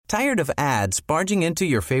Tired of ads barging into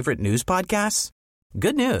your favorite news podcasts?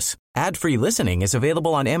 Good news. Ad-free listening is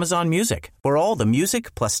available on Amazon Music for all the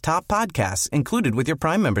music plus top podcasts included with your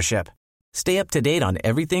Prime membership. Stay up to date on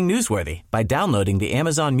everything newsworthy by downloading the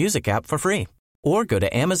Amazon Music app for free or go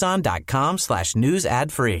to amazon.com/news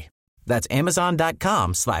ad free. That's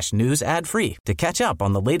amazon.com/news ad free to catch up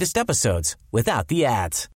on the latest episodes without the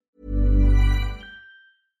ads.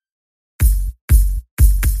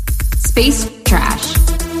 Space trash.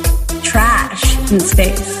 Trash in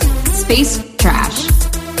space. Space trash.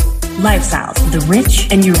 Lifestyles of the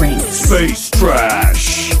rich and Uranus. Space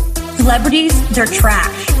trash. Celebrities, they're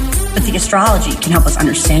trash, but the astrology can help us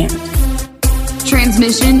understand.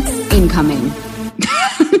 Transmission incoming.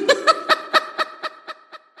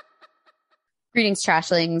 Greetings,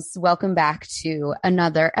 trashlings. Welcome back to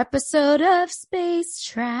another episode of Space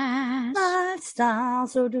Trash.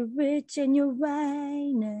 Lifestyles of the rich and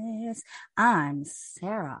Uranus. I'm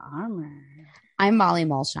Sarah Armour. I'm Molly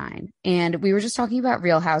Mulshine, and we were just talking about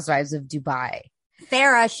Real Housewives of Dubai.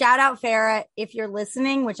 Farrah, shout out Farrah. If you're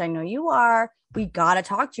listening, which I know you are, we got to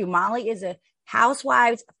talk to you. Molly is a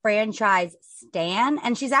Housewives franchise stan,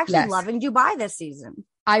 and she's actually loving Dubai this season.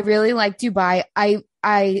 I really like Dubai.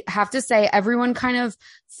 I have to say everyone kind of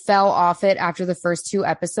fell off it after the first two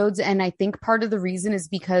episodes. And I think part of the reason is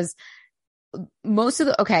because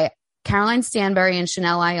Caroline Stanbury and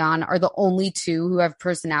Chanel Ayan are the only two who have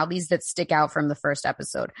personalities that stick out from the first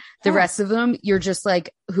episode. The rest of them, you're just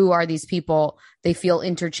like, who are these people? They feel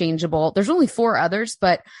interchangeable. There's only 4 others,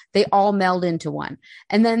 but they all meld into one.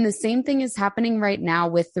 And then the same thing is happening right now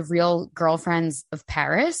with the Real Girlfriends of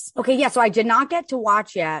Paris. Okay, yeah, so I did not get to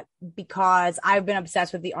watch yet because I've been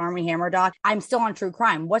obsessed with the Armie Hammer doc. I'm still on true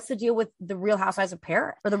crime. What's the deal with the Real Housewives of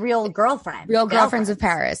Paris or the Real Girlfriends? Real Girlfriends of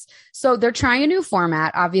Paris. So they're trying a new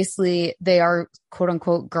format. Obviously, they are quote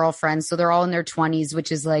unquote girlfriends. So they're all in their 20s,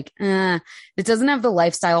 which is like, it doesn't have the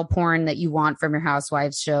lifestyle porn that you want from your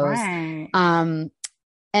Housewives shows. Right.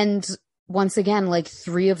 And once again, like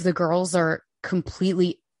 3 of the girls are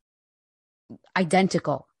completely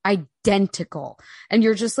identical. And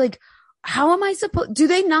you're just like, how am I supposed, do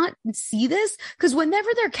they not see this? Because whenever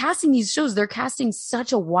they're casting these shows, they're casting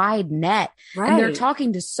such a wide net and they're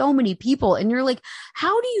talking to so many people. And you're like,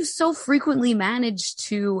 how do you so frequently manage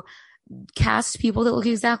to cast people that look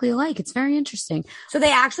exactly alike? It's very interesting. So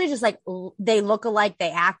they actually just like, they look alike,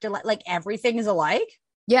 they act alike, like everything is alike?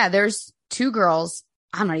 Yeah, there's 2 girls.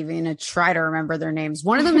 I'm not even going to try to remember their names.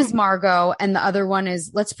 One of them is Margot and the other one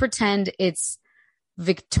is, let's pretend it's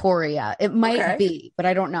Victoria. It might be, but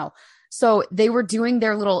I don't know. So they were doing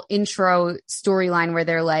their little intro storyline where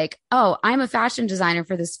they're like, oh, I'm a fashion designer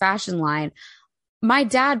for this fashion line. My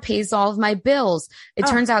dad pays all of my bills. It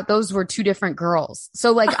turns out those were 2 different girls.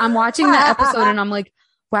 So like I'm watching the episode and I'm like,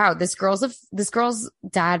 wow, this girl's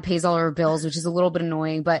dad pays all her bills, which is a little bit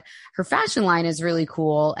annoying, but her fashion line is really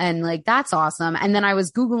cool. And like, that's awesome. And then I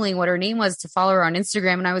was Googling what her name was to follow her on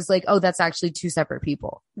Instagram. And I was like, oh, that's actually 2 separate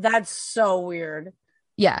people. That's so weird.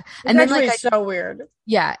 Yeah. And then like, so weird.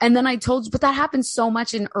 Yeah. And then I told you, but that happens so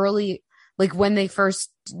much in early, like when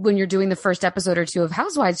you're doing the first episode or 2 of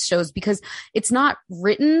Housewives shows, because it's not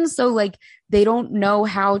written. So like they don't know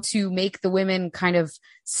how to make the women kind of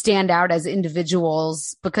stand out as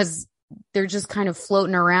individuals because they're just kind of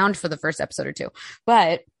floating around for the first episode or 2.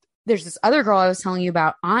 But there's this other girl I was telling you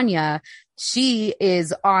about, Anya. She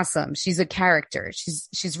is awesome. She's a character.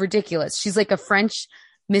 She's ridiculous. She's like a French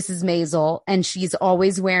Mrs. Maisel, and she's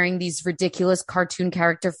always wearing these ridiculous cartoon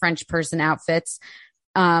character French person outfits.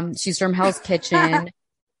 She's from Hell's Kitchen.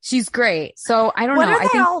 She's great. So I don't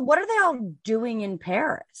know. What are they all doing in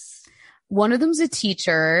Paris? One of them's a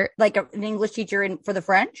teacher, like an English teacher for the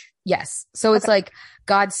French. Yes. So it's like,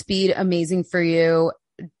 Godspeed, amazing for you.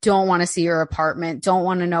 Don't want to see your apartment. Don't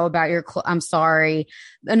want to know about your, I'm sorry.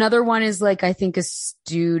 Another one is like, I think a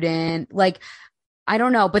student, like, I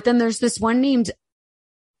don't know. But then there's this one named,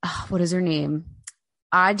 what is her name?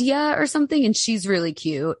 Adia or something. And she's really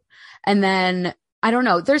cute. And then I don't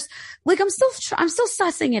know. There's like, I'm still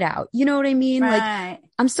sussing it out. You know what I mean? Right. Like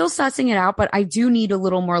I'm still sussing it out, but I do need a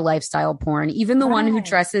little more lifestyle porn. Even the one who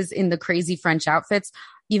dresses in the crazy French outfits,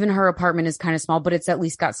 even her apartment is kind of small, but it's at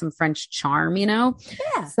least got some French charm, you know?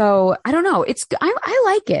 Yeah. So I don't know. I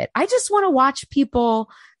like it. I just want to watch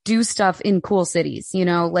people do stuff in cool cities, you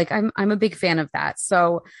know, like I'm a big fan of that.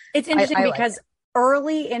 So it's interesting because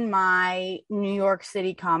early in my New York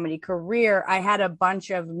City comedy career, I had a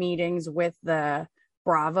bunch of meetings with the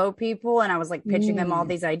Bravo people, and I was like pitching them all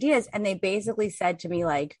these ideas, and they basically said to me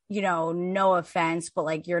like, you know, no offense, but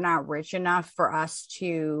like you're not rich enough for us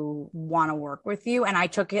to want to work with you. And I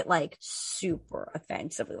took it like super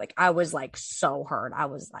offensively. Like I was like so hurt. I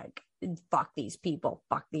was like, fuck these people,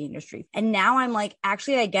 fuck the industry. And now I'm like,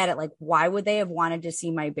 actually, I get it. Like, why would they have wanted to see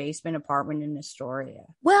my basement apartment in Astoria?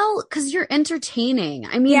 Well, because you're entertaining.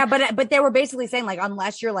 I mean, yeah, but they were basically saying like,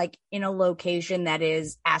 unless you're like in a location that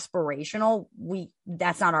is aspirational,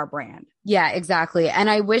 that's not our brand. Yeah, exactly. And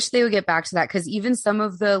I wish they would get back to that, because even some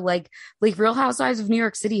of the like Real Housewives of New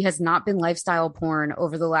York City has not been lifestyle porn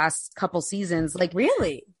over the last couple seasons. Like,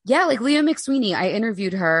 really? Yeah, like Leah McSweeney. I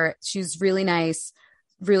interviewed her. She's really nice.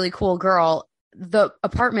 Really cool girl. The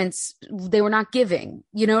apartments, they were not giving,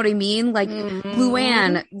 you know what I mean? Like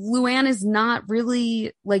Luann is not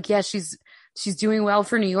really like, yeah, she's doing well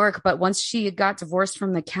for New York, but once she got divorced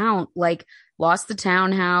from the Count, like lost the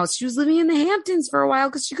townhouse, she was living in the Hamptons for a while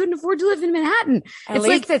because she couldn't afford to live in Manhattan. At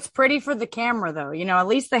least it's pretty for the camera though, you know, at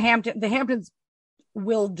least the Hamptons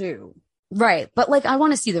will do. Right. But like, I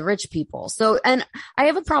want to see the rich people. So, and I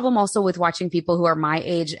have a problem also with watching people who are my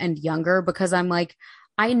age and younger, because I'm like,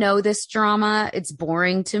 I know this drama. It's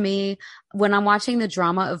boring to me. When I'm watching the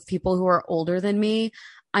drama of people who are older than me,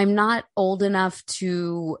 I'm not old enough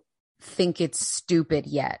to think it's stupid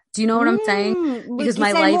yet. Do you know what I'm saying? Because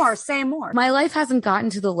say more. My life hasn't gotten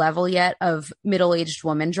to the level yet of middle-aged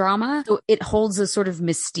woman drama. So it holds a sort of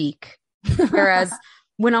mystique. Whereas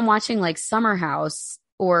when I'm watching like Summer House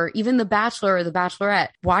or even The Bachelor or The Bachelorette,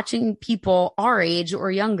 watching people our age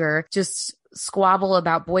or younger just squabble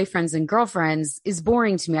about boyfriends and girlfriends is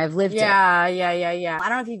boring to me. I've lived it. Yeah. I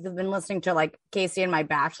don't know if you've been listening to like Casey and my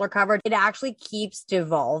Bachelor coverage. It actually keeps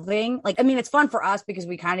devolving. Like, I mean, it's fun for us because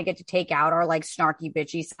we kind of get to take out our like snarky,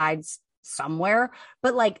 bitchy sides somewhere,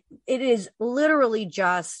 but like it is literally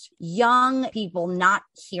just young people not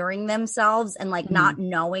hearing themselves and like not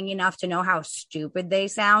knowing enough to know how stupid they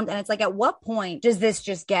sound. And it's like, at what point does this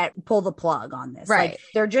just pull the plug on this? Right. Like,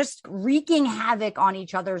 they're just wreaking havoc on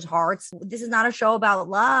each other's hearts. This is not a show about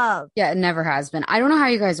love. Yeah, it never has been. I don't know how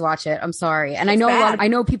you guys watch it. I'm sorry. And I know I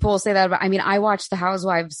know people will say that, but I mean, I watch The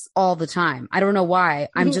Housewives all the time. I don't know why.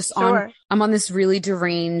 I'm just I'm on this really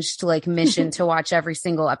deranged like mission to watch every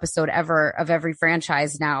single episode ever of every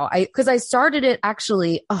franchise now. Because I started it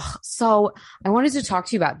actually. So I wanted to talk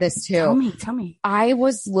to you about this too. Tell me. I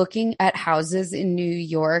was looking at houses in New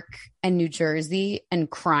York and New Jersey and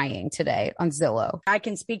crying today on Zillow. I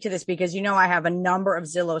can speak to this because, you know, I have a number of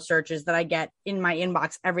Zillow searches that I get in my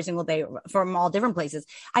inbox every single day from all different places.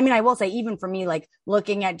 I mean, I will say, even for me, like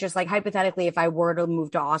looking at just like hypothetically, if I were to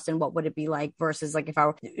move to Austin, what would it be like versus like if I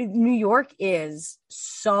were, New York is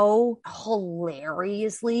so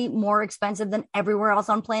hilariously more expensive than everywhere else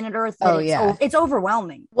on planet Earth. It's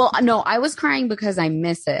overwhelming. Well, no, I was crying because I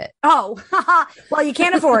miss it. Oh, well, you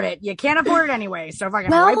can't afford it. You can't afford it anyway. So if I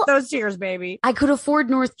can wipe those tears, baby. I could afford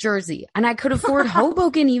North Jersey and I could afford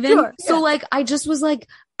Hoboken even. Sure, yeah. So like, I just was like,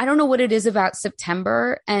 I don't know what it is about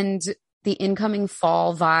September and the incoming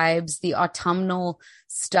fall vibes, the autumnal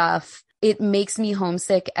stuff. It makes me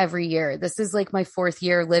homesick every year. This is like my 4th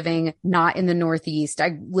year living not in the Northeast.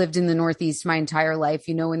 I lived in the Northeast my entire life.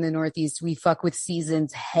 You know, in the Northeast, we fuck with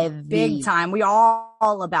seasons heavy. Big time. We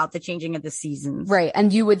all about the changing of the seasons. Right.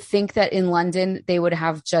 And you would think that in London, they would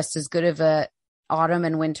have just as good of a autumn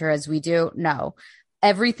and winter as we do. No,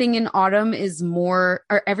 everything in autumn is more,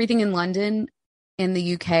 or everything in London in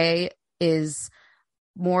the UK is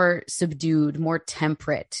more subdued, more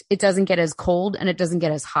temperate. It doesn't get as cold and it doesn't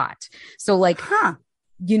get as hot. So like,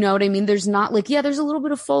 you know what I mean? There's not like, yeah, there's a little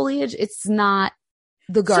bit of foliage. It's not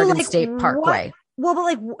the Garden State Parkway. Well, but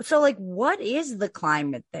like, so like, what is the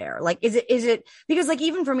climate there? Like, is it, because like,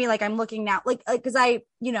 even for me, like I'm looking now, like, cause I've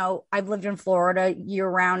lived in Florida year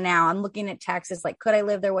round now. I'm looking at Texas. Like, could I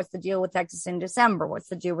live there? What's the deal with Texas in December? What's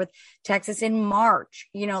the deal with Texas in March?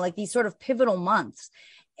 You know, like these sort of pivotal months.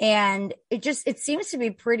 And it seems to be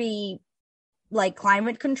pretty like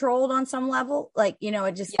climate controlled on some level. Like, you know,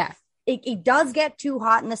 it does get too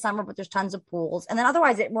hot in the summer, but there's tons of pools. And then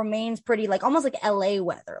otherwise it remains pretty like almost like LA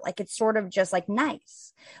weather. Like it's sort of just like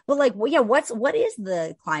nice. But like, well, yeah, what is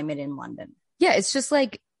the climate in London? Yeah, it's just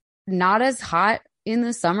like not as hot in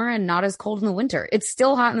the summer and not as cold in the winter. It's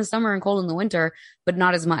still hot in the summer and cold in the winter, but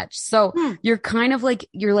not as much. So you're kind of like,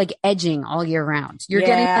 you're like edging all year round.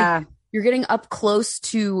 You're getting up close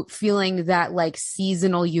to feeling that like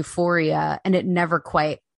seasonal euphoria, and it never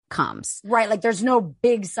quite comes. Right. Like there's no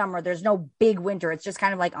big summer. There's no big winter. It's just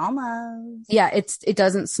kind of like almost. Yeah. It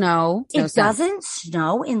doesn't snow. It doesn't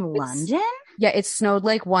snow in London? Yeah. It snowed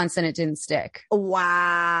like once and it didn't stick.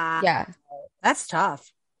 Wow. Yeah. That's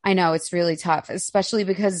tough. I know it's really tough, especially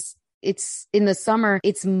because it's in the summer,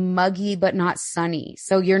 it's muggy, but not sunny.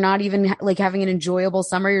 So you're not even like having an enjoyable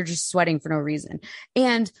summer. You're just sweating for no reason.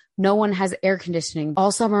 And no one has air conditioning.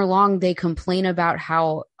 All summer long, they complain about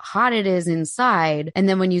how hot it is inside. And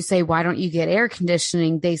then when you say, why don't you get air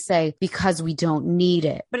conditioning? They say, because we don't need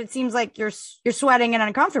it. But it seems like you're sweating and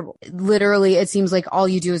uncomfortable. Literally, it seems like all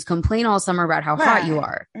you do is complain all summer about how hot you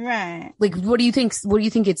are. Right. Like, what do you think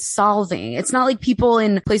it's solving? It's not like people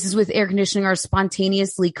in places with air conditioning are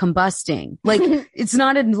spontaneously combusting. Like, it's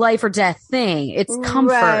not a life or death thing. It's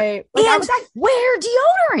comfort. Right. Like, and wear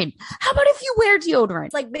deodorant. How about if you wear deodorant?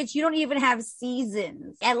 It's like, bitch, you don't even have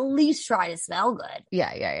seasons. At least try to smell good. Yeah.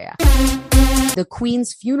 The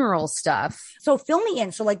Queen's funeral stuff. So fill me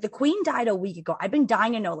in. So like the Queen died a week ago. I've been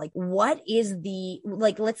dying to know, like, what is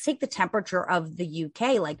let's take the temperature of the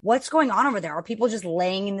UK. Like, what's going on over there? Are people just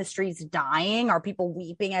laying in the streets dying? Are people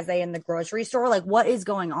weeping as they in the grocery store? Like, what is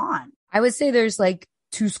going on? I would say there's like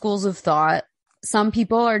two schools of thought. Some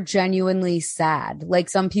people are genuinely sad. Like,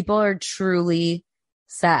 some people are truly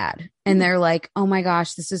sad and they're like, oh my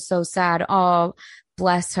gosh, this is so sad. Oh,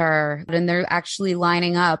 bless her. And they're actually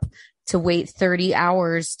lining up to wait 30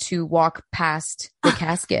 hours to walk past the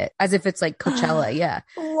casket as if it's like Coachella. Yeah.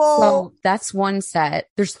 Whoa. So that's one set.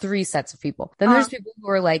 There's three sets of people. Then there's people who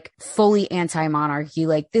are like fully anti-monarchy.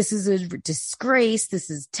 Like, this is a disgrace. This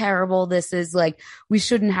is terrible. This is like, we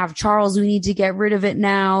shouldn't have Charles. We need to get rid of it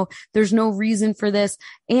now. There's no reason for this.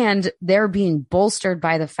 And they're being bolstered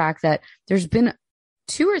by the fact that there's been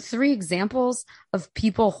 2 or 3 examples of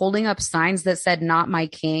people holding up signs that said "not my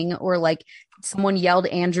king," or like someone yelled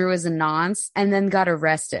Andrew is a nonce and then got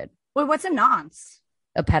arrested. Wait, what's a nonce?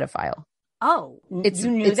 A pedophile. Oh, you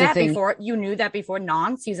knew that before? You knew that before?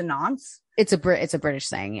 Nonce? He's a nonce? It's a British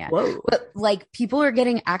saying, yeah. Whoa. But like, people are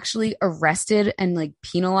getting actually arrested and like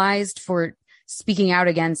penalized for speaking out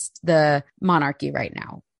against the monarchy right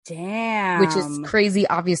now. Damn. Which is crazy.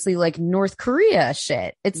 Obviously, like North Korea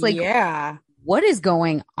shit. It's like, yeah. What is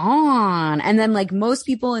going on? And then like most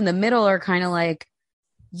people in the middle are kind of like,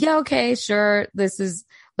 yeah, okay, sure. This is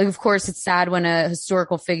like, of course it's sad when a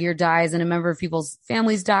historical figure dies and a member of people's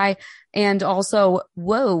families die. And also,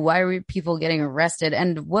 whoa, why are people getting arrested?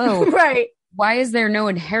 And whoa, right. Why is there no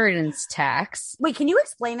inheritance tax? Wait, can you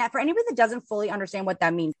explain that for anybody that doesn't fully understand what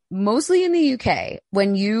that means? Mostly in the UK,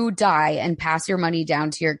 when you die and pass your money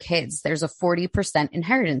down to your kids, there's a 40%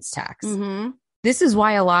 inheritance tax. Mm-hmm. This is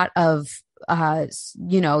why a lot of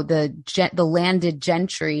the landed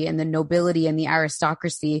gentry and the nobility and the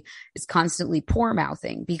aristocracy is constantly poor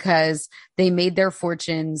mouthing, because they made their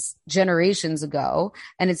fortunes generations ago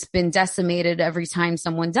and it's been decimated every time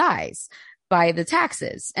someone dies by the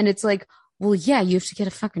taxes. And it's like, well, yeah, you have to get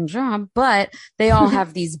a fucking job, but they all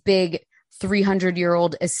have these big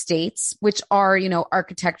 300-year-old estates, which are,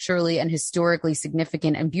 architecturally and historically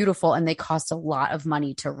significant and beautiful, and they cost a lot of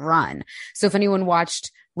money to run. So if anyone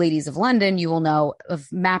watched Ladies of London, you will know of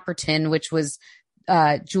Mapperton, which was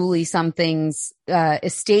Julie something's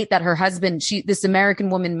estate that her husband, this American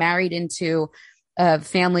woman married into a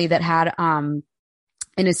family that had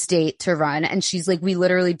an estate to run. And she's like, we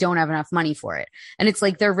literally don't have enough money for it. And it's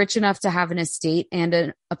like, they're rich enough to have an estate and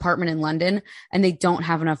an apartment in London, and they don't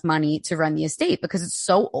have enough money to run the estate because it's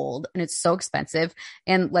so old and it's so expensive.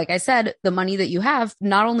 And like I said, the money that you have,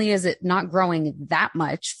 not only is it not growing that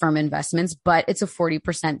much from investments, but it's a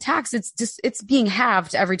 40% tax. It's being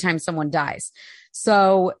halved every time someone dies.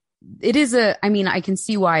 So it is I can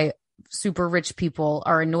see why super rich people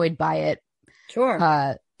are annoyed by it.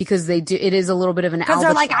 Sure. Because it is a little bit of an albatross. Because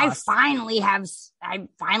they're like, I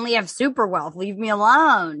finally have super wealth. Leave me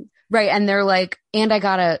alone. Right. And they're like, and I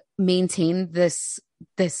gotta maintain this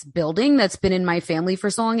building that's been in my family for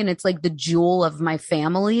so long, and it's like the jewel of my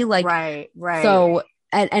family. Like, right. So,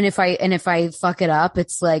 and if I fuck it up,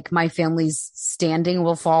 it's like my family's standing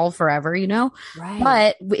will fall forever, Right.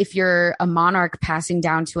 But if you're a monarch passing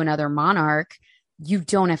down to another monarch, you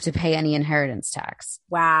don't have to pay any inheritance tax.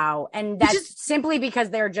 Wow. And that's simply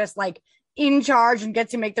because they're just like in charge and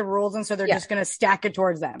get to make the rules. And so they're just going to stack it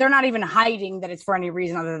towards them. They're not even hiding that it's for any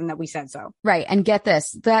reason other than that we said so. Right. And get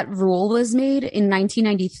this, that rule was made in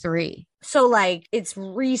 1993. So like, it's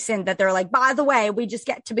recent that they're like, by the way, we just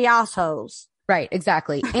get to be assholes. Right.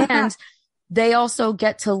 Exactly. And they also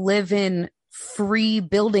get to live in free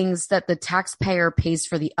buildings that the taxpayer pays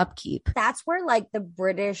for the upkeep. That's where like the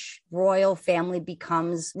British royal family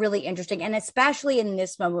becomes really interesting. And especially in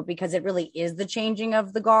this moment, because it really is the changing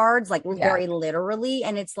of the guards, like very literally.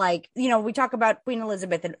 And it's like, we talk about Queen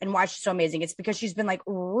Elizabeth and why she's so amazing. It's because she's been like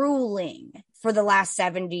ruling for the last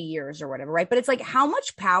 70 years or whatever, right? But it's like, how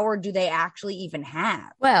much power do they actually even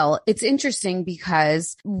have? Well, it's interesting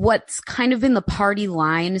because what's kind of been the party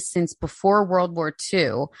line since before World War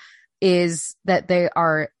II is that they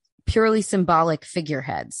are purely symbolic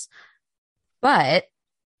figureheads. But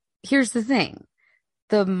here's the thing.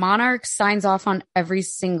 The monarch signs off on every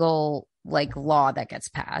single like law that gets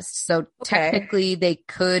passed. So technically they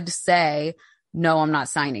could say, no, I'm not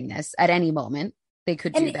signing this at any moment. They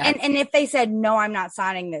could do that. And if they said, no, I'm not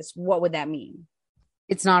signing this, what would that mean?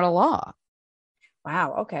 It's not a law.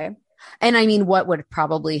 Wow. Okay. And I mean, what would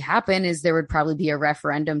probably happen is there would probably be a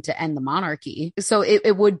referendum to end the monarchy. So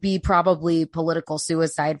it would be probably political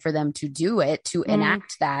suicide for them to do it, to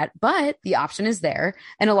enact that. But the option is there.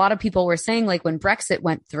 And a lot of people were saying, like, when Brexit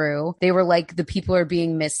went through, they were like, the people are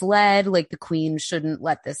being misled. Like, the queen shouldn't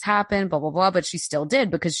let this happen, blah, blah, blah. But she still did,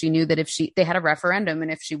 because she knew that if they had a referendum, and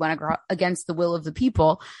if she went against the will of the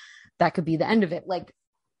people, that could be the end of it. Like,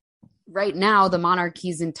 right now, the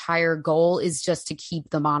monarchy's entire goal is just to keep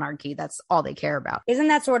the monarchy. That's all they care about. Isn't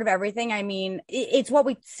that sort of everything? I mean, it's what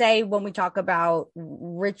we say when we talk about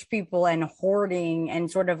rich people and hoarding,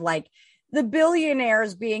 and sort of like the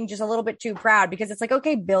billionaires being just a little bit too proud, because it's like,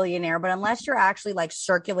 okay, billionaire, but unless you're actually like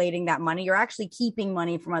circulating that money, you're actually keeping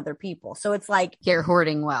money from other people. So it's like you're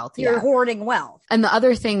hoarding wealth. You're hoarding wealth. And the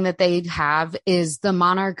other thing that they have is the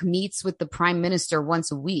monarch meets with the prime minister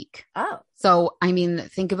once a week. Oh. So, I mean,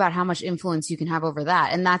 think about how much influence you can have over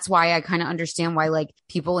that. And that's why I kind of understand why, like,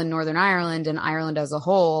 people in Northern Ireland and Ireland as a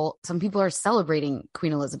whole, some people are celebrating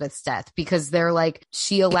Queen Elizabeth's death, because they're like,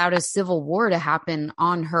 she allowed a civil war to happen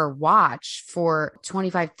on her watch for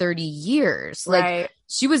 25, 30 years. Like, right.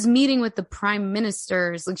 She was meeting with the prime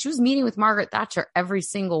ministers. Like, she was meeting with Margaret Thatcher every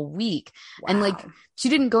single week. Wow. And like, she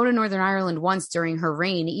didn't go to Northern Ireland once during her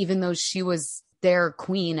reign, even though she was their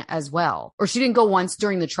queen as well. Or she didn't go once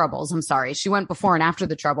during the Troubles. I'm sorry. She went before and after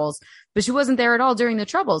the Troubles, but she wasn't there at all during the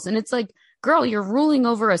Troubles. And it's like, girl, you're ruling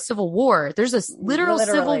over a civil war. There's a literal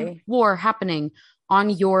civil war happening on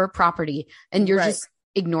your property, and you're just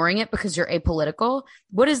ignoring it because you're apolitical.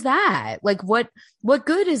 What is that? Like, what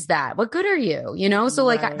good is that? What good are you? You know? So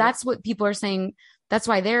like, that's what people are saying. That's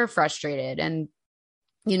why they're frustrated. And,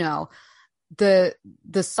 you know, the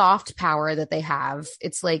soft power that they have,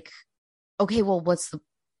 it's like, okay, well, what's the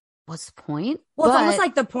point? Well, it's almost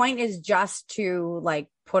like the point is just to like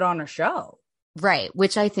put on a show. Right.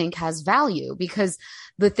 Which I think has value, because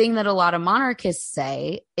the thing that a lot of monarchists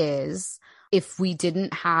say is, if we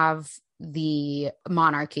didn't have the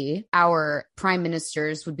monarchy, our prime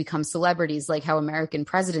ministers would become celebrities, like how American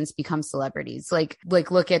presidents become celebrities. Like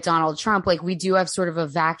look at Donald Trump. Like, we do have sort of a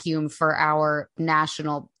vacuum for our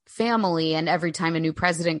national family, and every time a new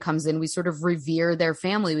president comes in, we sort of revere their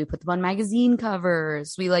family. We put them on magazine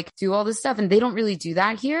covers, we like do all this stuff, and they don't really do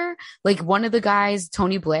that here. Like, one of the guys,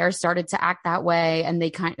 Tony Blair, started to act that way, and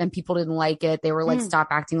and people didn't like it. They were like, stop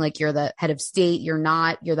acting like you're the head of state. You're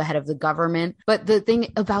not. You're the head of the government. But the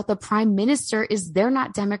thing about the prime minister is they're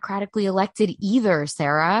not democratically elected either,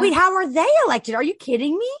 Sarah. Wait, how are they elected? Are you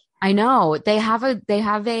kidding me? I know they have an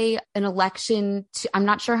election. I'm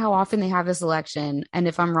not sure how often they have this election. And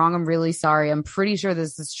if I'm wrong, I'm really sorry. I'm pretty sure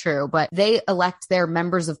this is true, but they elect their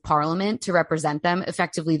members of parliament to represent them,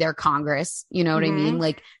 effectively their Congress. You know what I mean?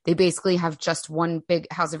 Like, they basically have just one big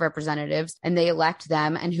House of Representatives, and they elect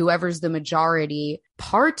them, and whoever's the majority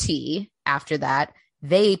party after that,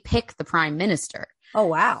 they pick the prime minister. Oh,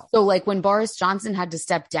 wow. So like, when Boris Johnson had to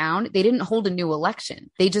step down, they didn't hold a new election.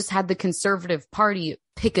 They just had the Conservative Party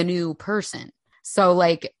pick a new person. So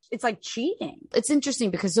like, it's like cheating. It's interesting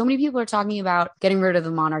because so many people are talking about getting rid of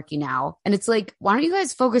the monarchy now. And it's like, why don't you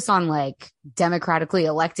guys focus on like democratically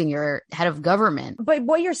electing your head of government? But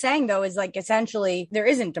what you're saying though is like, essentially there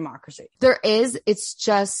isn't democracy. There is. It's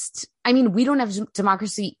just, I mean, we don't have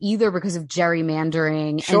democracy either because of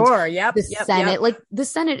gerrymandering. Sure. And Yep. The Senate, like the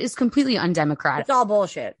Senate is completely undemocratic. It's all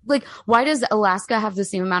bullshit. Like, why does Alaska have the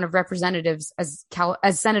same amount of representatives as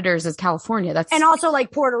senators as California? And also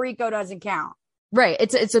like Puerto Rico doesn't count. Right.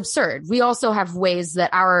 It's absurd. We also have ways that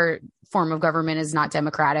our form of government is not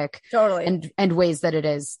democratic. Totally. And ways that it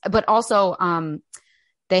is. But also,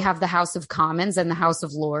 they have the House of Commons and the House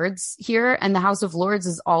of Lords here. And the House of Lords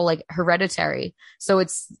is all like hereditary. So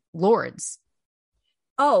it's lords.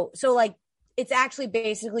 Oh, so like it's actually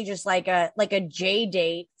basically just like a J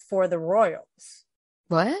date for the royals.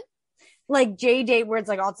 What? Like J date, where it's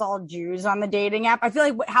like, oh, it's all Jews on the dating app. I feel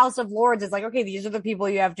like House of Lords is like, okay, these are the people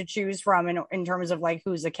you have to choose from in terms of like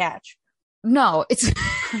who's a catch. No, it's Is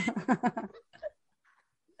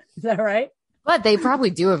that right? But they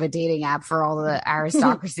probably do have a dating app for all the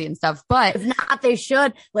aristocracy and stuff. But if not, they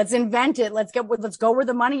should. Let's invent it. Let's go where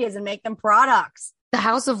the money is and make them products. The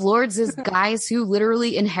House of Lords is guys who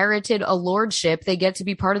literally inherited a lordship. They get to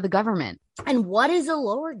be part of the government. And what is a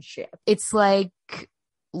lordship? It's like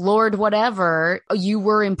Lord whatever. You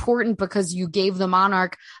were important because you gave the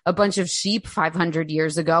monarch a bunch of sheep 500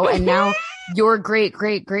 years ago. And now your great,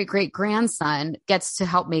 great, great, great grandson gets to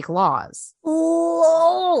help make laws.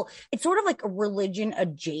 Oh, it's sort of like a religion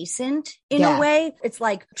adjacent in a way. It's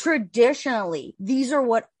like traditionally, these are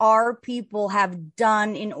what our people have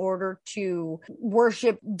done in order to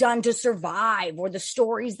worship, done to survive, or the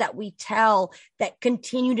stories that we tell that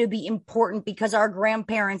continue to be important because our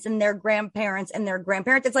grandparents and their grandparents and their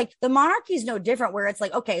grandparents. It's like the monarchy is no different, where it's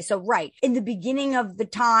like, okay, so right in the beginning of the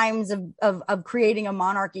times of creating a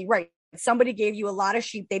monarchy, right? Somebody gave you a lot of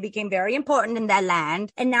sheep. They became very important in that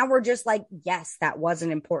land. And now we're just like, yes, that was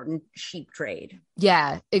an important sheep trade.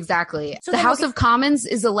 Yeah, exactly. So the House of Commons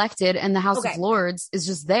is elected and the House of Lords is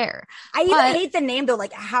just there. I hate the name though,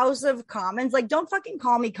 like House of Commons. Like, don't fucking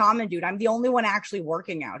call me common, dude. I'm the only one actually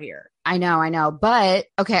working out here. I know. But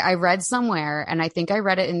okay, I read somewhere, and I think I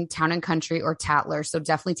read it in Town and Country or Tatler. So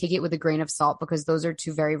definitely take it with a grain of salt, because those are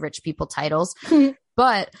two very rich people titles.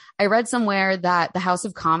 But I read somewhere that the House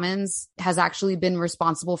of Commons has actually been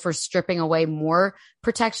responsible for stripping away more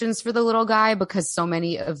protections for the little guy, because so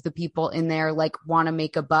many of the people in there like want to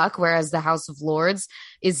make a buck, whereas the House of Lords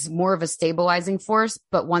is more of a stabilizing force.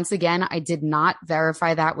 But once again, I did not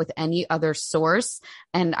verify that with any other source,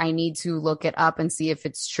 and I need to look it up and see if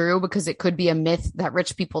it's true, because it could be a myth that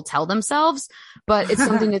rich people tell themselves, but it's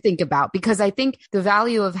something to think about, because I think the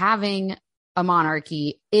value of having a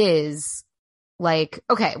monarchy is like,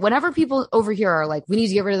 okay, whenever people over here are like, we need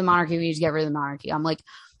to get rid of the monarchy, we need to get rid of the monarchy, I'm like,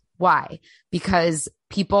 why? Because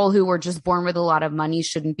people who were just born with a lot of money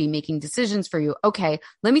shouldn't be making decisions for you. Okay,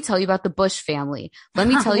 let me tell you about the Bush family. Let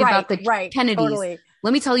me tell you about the Kennedys. Totally.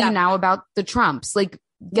 Let me tell you now about the Trumps. Like,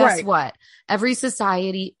 guess what? Every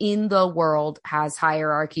society in the world has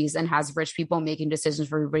hierarchies and has rich people making decisions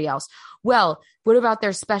for everybody else. Well, what about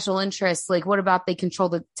their special interests? Like, what about they control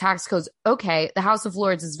the tax codes? Okay, the House of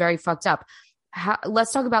Lords is very fucked up.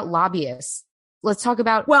 Let's talk about lobbyists. Let's talk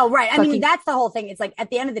about. Well, right. I mean, that's the whole thing. It's like, at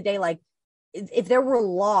the end of the day, like, if there were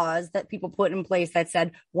laws that people put in place that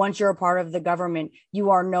said, once you're a part of the government,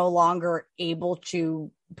 you are no longer able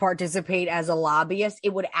to participate as a lobbyist,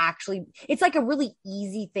 it would actually, it's like a really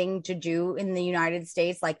easy thing to do in the United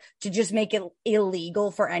States, like to just make it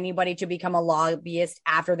illegal for anybody to become a lobbyist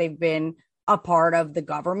after they've been a part of the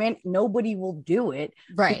government. Nobody will do it,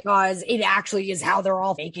 right? Because it actually is how they're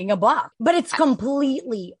all making a buck, but it's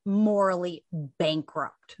completely morally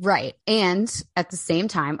bankrupt. Right. And at the same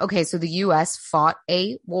time, okay, so the US fought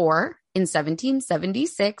a war in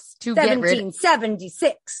 1776 to get rid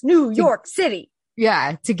 1776, New York City.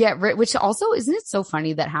 Yeah, to get rid, which also, isn't it so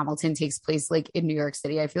funny that Hamilton takes place like in New York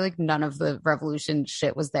City? I feel like none of the revolution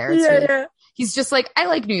shit was there. Yeah. He's just like, I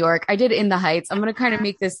like New York. I did In the Heights. I'm going to kind of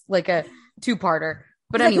make this like a two-parter.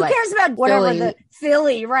 But it's anyway. Like, who cares about whatever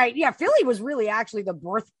Philly, right? Yeah, Philly was really actually the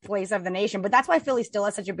birthplace of the nation. But that's why Philly still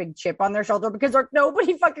has such a big chip on their shoulder, because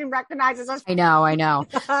nobody fucking recognizes us. I know.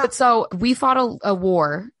 But so we fought a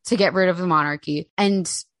war to get rid of the monarchy.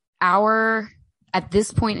 And at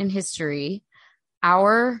this point in history,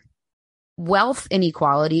 our wealth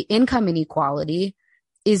inequality, income inequality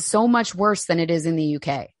is so much worse than it is in the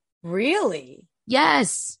UK. Really?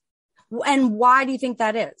 Yes. And why do you think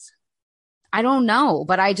that is? I don't know,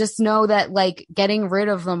 but I just know that like getting rid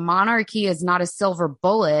of the monarchy is not a silver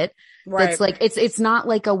bullet. Right. It's like, it's not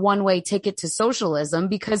like a one-way ticket to socialism,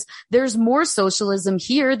 because there's more socialism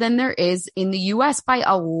here than there is in the US by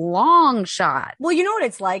a long shot. Well, you know what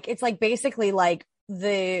it's like? It's like basically like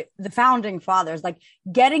the founding fathers, like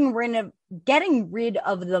getting rid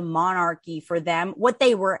of the monarchy for them. What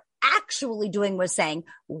they were actually doing was saying,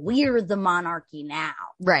 we're the monarchy now.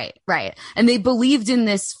 Right. And they believed in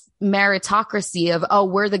this meritocracy of, oh,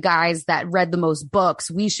 we're the guys that read the most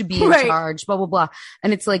books, we should be in charge, blah, blah, blah.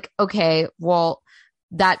 And it's like, okay, well,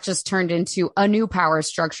 that just turned into a new power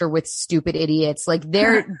structure with stupid idiots. Like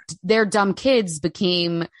their dumb kids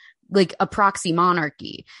became like a proxy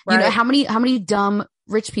monarchy. Right. You know, how many dumb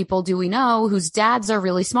rich people do we know whose dads are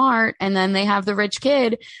really smart, and then they have the rich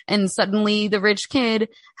kid, and suddenly the rich kid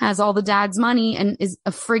has all the dad's money and is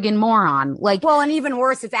a friggin' moron. Like, well, and even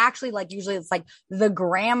worse, it's actually like, usually it's like the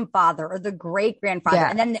grandfather or the great grandfather.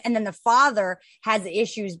 Yeah. And then the father has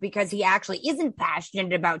issues because he actually isn't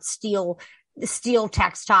passionate about steel steel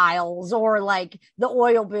textiles or like the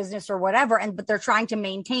oil business or whatever. But they're trying to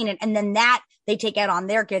maintain it. And then that they take out on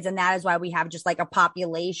their kids. And that is why we have just like a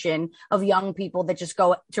population of young people that just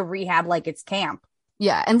go to rehab like it's camp.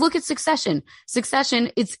 Yeah. And look at Succession.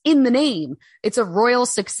 Succession, it's in the name. It's a royal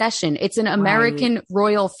succession. It's an American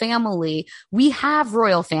royal family. We have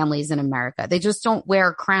royal families in America. They just don't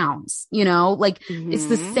wear crowns, you know, like it's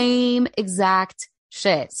the same exact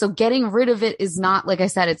shit. So getting rid of it is not, like I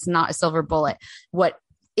said, it's not a silver bullet. What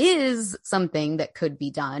is something that could be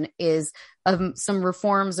done is some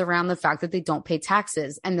reforms around the fact that they don't pay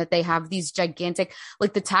taxes and that they have these gigantic,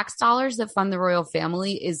 like the tax dollars that fund the royal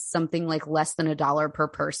family is something like less than $1 per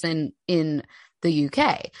person in the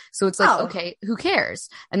UK. So it's like, okay, who cares?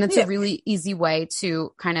 And that's a really easy way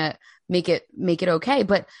to kind of make it okay.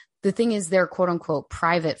 But the thing is, they're quote unquote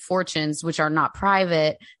private fortunes, which are not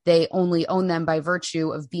private. They only own them by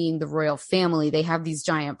virtue of being the royal family. They have these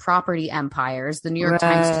giant property empires. The New York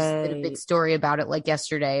Times just did a big story about it like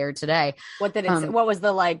yesterday or today. What did it say? What was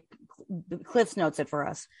the like Cliff's Notes it for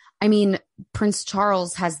us? I mean, Prince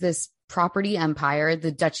Charles has this property empire,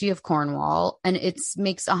 the Duchy of Cornwall, and it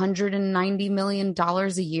makes $190 million a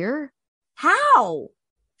year. How?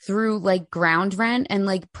 Through like ground rent and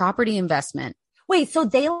like property investment. Wait, so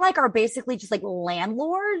they like are basically just like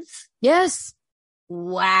landlords? Yes.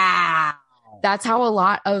 Wow. That's how a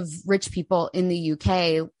lot of rich people in the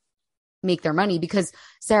UK make their money because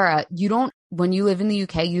Sarah, when you live in the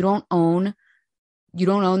UK, you don't own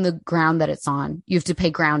the ground that it's on. You have to pay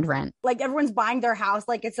ground rent. Like everyone's buying their house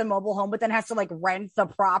like it's a mobile home, but then has to like rent the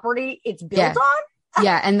property it's built on?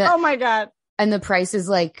 Yeah. And oh my God. And the price is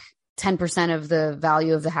like 10% of the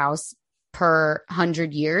value of the house per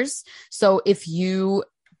 100 years. So if you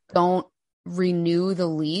don't renew the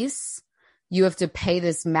lease, you have to pay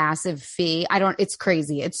this massive fee. It's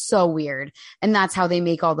crazy. It's so weird. And that's how they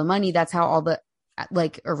make all the money. That's how all the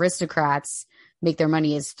like aristocrats make their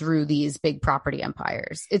money is through these big property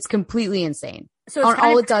empires. It's completely insane. So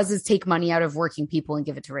all it does is take money out of working people and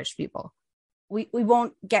give it to rich people. We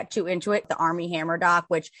won't get too into it. The Army Hammer doc,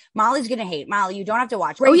 which Molly's going to hate. Molly, you don't have to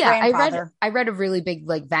watch. I read a really big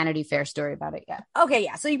like Vanity Fair story about it. Yeah. Okay.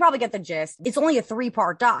 Yeah. So you probably get the gist. It's only a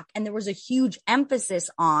 3-part doc. And there was a huge emphasis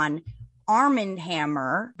on Armand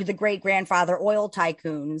Hammer, the great grandfather oil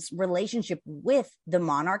tycoon's relationship with the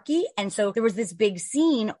monarchy. And so there was this big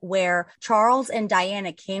scene where Charles and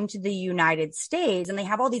Diana came to the United States and they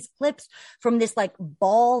have all these clips from this like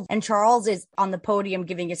ball. And Charles is on the podium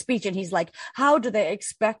giving a speech and he's like, how do they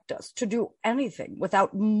expect us to do anything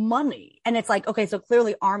without money? And it's like, okay, so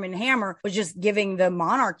clearly Armand Hammer was just giving the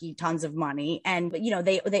monarchy tons of money. And, you know,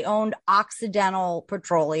 they owned Occidental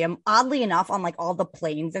Petroleum, oddly enough, on like all the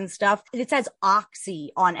planes and stuff. It says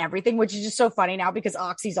Oxy on everything, which is just so funny now because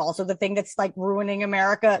Oxy's also the thing that's like ruining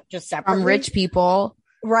America just separately. From rich people.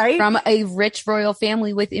 Right. From a rich royal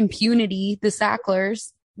family with impunity, the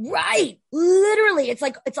Sacklers. Right. Literally. It's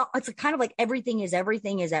like, it's kind of like everything is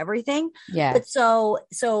everything is everything. Yeah. But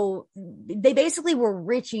so they basically were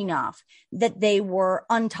rich enough that they were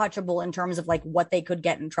untouchable in terms of like what they could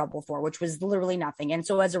get in trouble for, which was literally nothing. And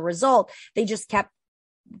so as a result, they just kept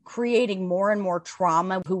creating more and more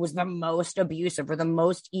trauma. Who was the most abusive or the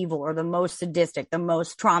most evil or the most sadistic, the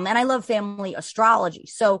most trauma. And I love family astrology.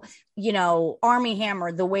 So, you know, Armie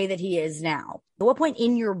Hammer, the way that he is now, at what point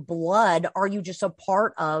in your blood are you just a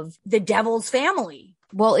part of the devil's family?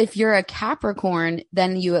 Well, if you're a Capricorn,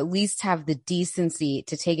 then you at least have the decency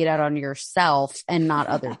to take it out on yourself and not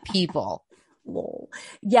other people. Lol.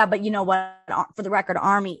 Yeah, but you know what? For the record,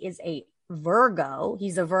 Armie is a Virgo.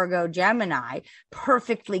 He's a Virgo Gemini,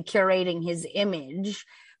 perfectly curating his image.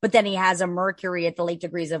 But then he has a Mercury at the late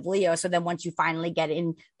degrees of Leo. So then once you finally get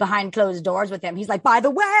in behind closed doors with him, he's like, by the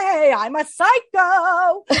way, I'm a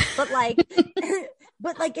psycho. But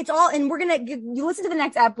like, it's all, and you listen to the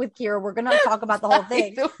next app with Kira. We're going to talk about the whole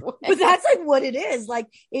thing. But that's like what it is. Like,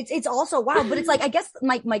 it's also wild. But it's like, I guess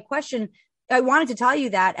my question, I wanted to tell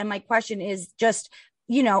you that. And my question is just,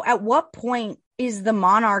 you know, at what point is the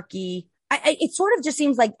monarchy, it sort of just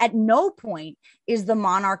seems like at no point is the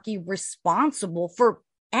monarchy responsible for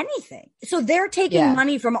anything. So they're taking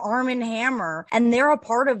money from Armand Hammer and they're a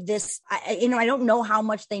part of this. I don't know how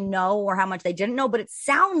much they know or how much they didn't know, but it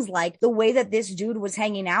sounds like the way that this dude was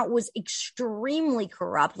hanging out was extremely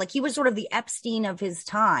corrupt. Like he was sort of the Epstein of his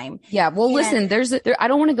time. Yeah. Well, listen, I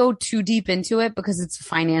don't want to go too deep into it because it's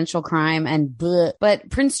financial crime and bleh. But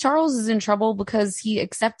Prince Charles is in trouble because he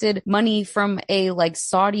accepted money from a like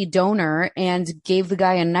Saudi donor and gave the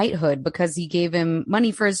guy a knighthood because he gave him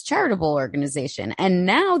money for his charitable organization. And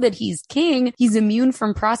now now that he's king, he's immune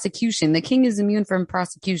from prosecution. The king is immune from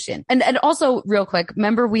prosecution. And also, real quick,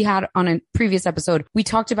 remember we had on a previous episode, we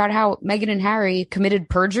talked about how Meghan and Harry committed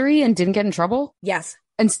perjury and didn't get in trouble? Yes.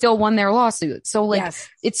 And still won their lawsuit. So like, yes.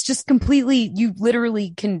 It's just completely, you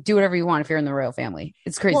literally can do whatever you want if you're in the royal family.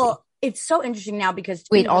 It's crazy. Well, it's so interesting now because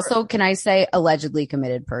wait, also, can I say allegedly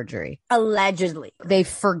committed perjury? Allegedly. They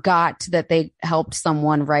forgot that they helped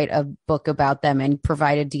someone write a book about them and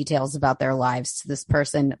provided details about their lives to this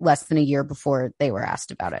person less than a year before they were asked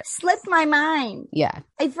about it. Slipped my mind. Yeah.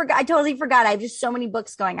 I totally forgot. I have just so many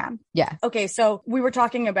books going on. Yeah. Okay. So we were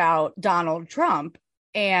talking about Donald Trump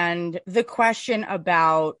and the question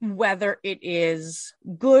about whether it is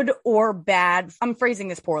good or bad. I'm phrasing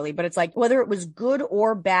this poorly, but it's like whether it was good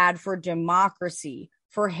or bad for democracy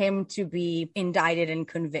for him to be indicted and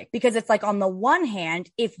convict. Because it's like, on the one hand,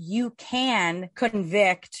 if you can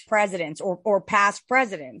convict presidents or past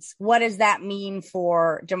presidents, what does that mean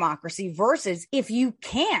for democracy? Versus if you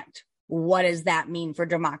can't, what does that mean for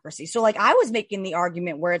democracy? So like, I was making the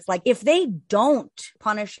argument where it's like, if they don't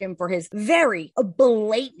punish him for his very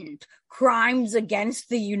blatant crimes against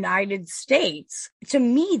the United States, to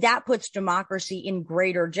me, that puts democracy in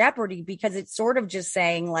greater jeopardy, because it's sort of just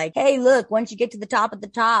saying like, hey, look, once you get to the top of the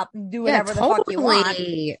top, do whatever the fuck you want.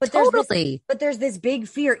 But there's this big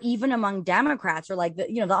fear, even among Democrats, or like the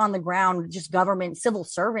on the ground, just government, civil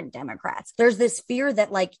servant Democrats. There's this fear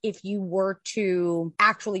that like, if you were to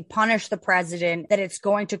actually punish the president, that it's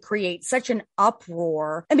going to create such an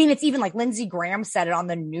uproar. I mean, it's even like Lindsey Graham said it on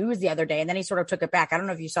the news the other day, and then he sort of took it back. I don't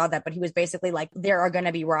know if you saw that, but he was basically like, there are going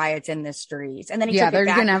to be riots in the streets. And then he took it back. Yeah,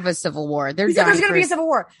 they're going to have a civil war. There's going to be a civil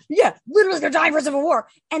war. Yeah, literally they're dying for a civil war.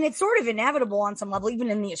 And it's sort of inevitable on some level, even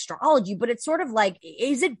in the astrology, but it's sort of like,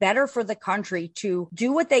 is it better for the country to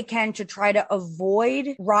do what they can to try to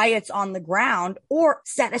avoid riots on the ground, or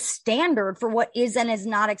set a standard for what is and is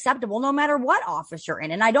not acceptable, no matter what office you're in?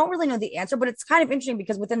 And I don't really know the answer, but it's kind of interesting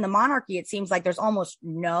because within the monarchy, it seems like there's almost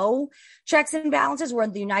no checks and balances, where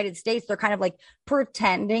in the United States, they're kind of like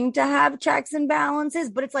pretending to have checks and balances.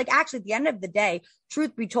 But it's like, actually, at the end of the day,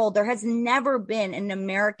 truth be told, there has never been an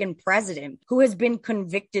American president who has been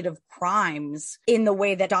convicted of crimes in the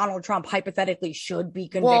way that Donald Trump hypothetically should be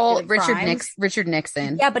convicted of crimes. Richard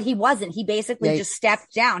Nixon. Yeah, but he wasn't. He basically just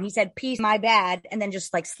stepped down. He said, peace, my bad, and then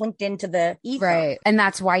just like slinked into the ether. Right. And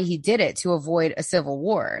that's why he did it, to avoid a civil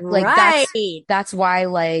war. Like, right. That's why,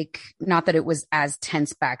 like, not that it was as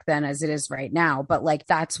tense back then as it is right now, but like,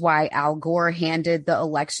 that's why Al Gore handed the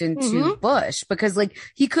election to Bush, because like,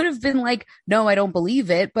 he could have been like, no, I don't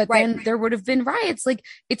believe it, but then there would have been riots. Like,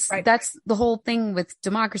 that's the whole thing with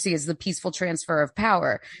democracy, is the peaceful transfer of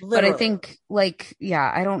power. Literally. But I think like,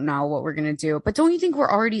 yeah, I don't know what we're going to do, but don't you think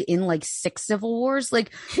we're already in like 6 civil wars?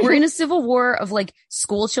 Like, we're in a civil war of like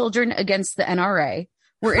school children against the NRA.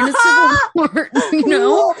 We're in a civil war, you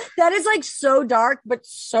know? That is like so dark, but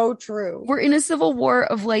so true. We're in a civil war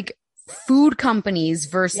of like food companies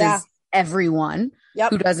versus everyone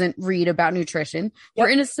who doesn't read about nutrition. We're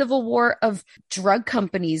in a civil war of drug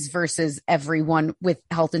companies versus everyone with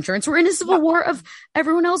health insurance. We're in a civil war of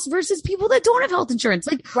everyone else versus people that don't have health insurance.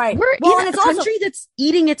 Like, we're in a country that's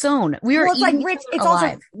eating its own. We are eating like rich. It's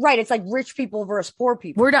alive. Also It's like rich people versus poor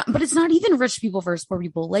people. We're not, but it's not even rich people versus poor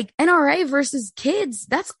people. Like NRA versus kids.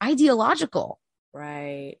 That's ideological.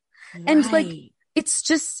 Right. And like,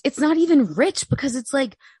 it's not even rich, because it's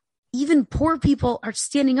like, even poor people are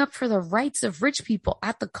standing up for the rights of rich people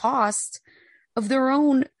at the cost of their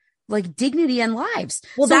own like dignity and lives.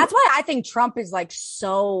 Well, that's why I think Trump is like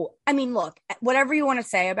so, I mean, look, whatever you want to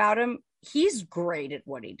say about him, he's great at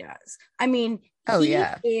what he does. I mean,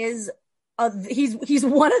 he's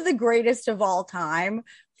one of the greatest of all time.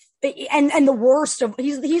 And the worst of,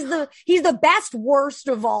 he's the best worst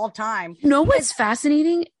of all time. You know what's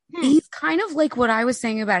fascinating? He's kind of like what I was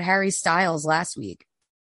saying about Harry Styles last week.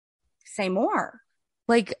 Say more.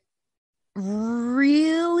 Like,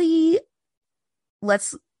 really,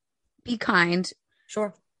 let's be kind.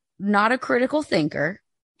 Sure. Not a critical thinker.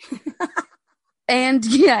 And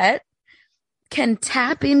yet can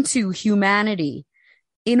tap into humanity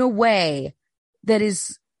in a way that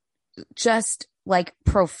is just like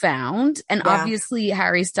profound. And obviously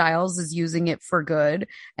Harry Styles is using it for good,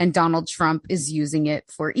 and Donald Trump is using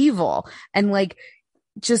it for evil. And like,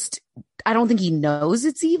 just, I don't think he knows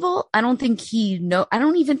it's evil. I think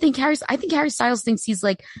Harry Styles thinks he's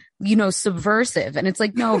like, subversive. And it's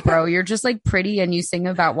like, no, bro, you're just like pretty and you sing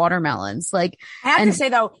about watermelons. Like, I have to say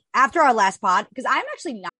though, after our last pod, because I'm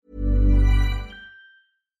actually not.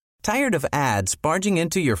 Tired of ads barging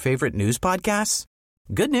into your favorite news podcasts?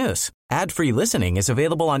 Good news. Ad-free listening is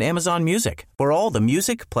available on Amazon Music for all the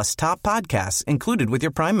music plus top podcasts included with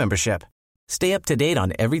your Prime membership. Stay up to date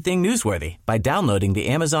on everything newsworthy by downloading the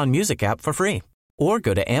Amazon Music app for free or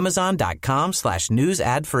go to amazon.com/news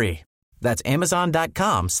ad free. That's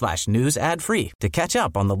amazon.com/news ad free to catch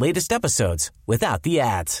up on the latest episodes without the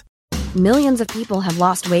ads. Millions of people have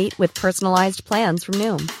lost weight with personalized plans from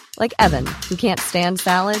Noom. Like Evan, who can't stand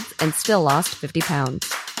salads and still lost 50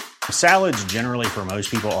 pounds. Salads generally for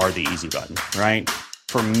most people are the easy button, right?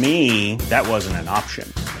 For me, that wasn't an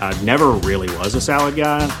option. I never really was a salad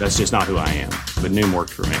guy. That's just not who I am. But Noom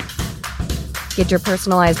worked for me. Get your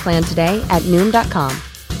personalized plan today at Noom.com.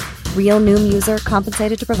 Real Noom user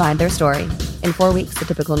compensated to provide their story. In 4 weeks, the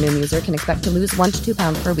typical Noom user can expect to lose 1 to 2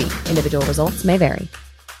 pounds per week. Individual results may vary.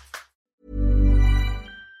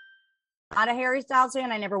 Not a Harry Styles fan.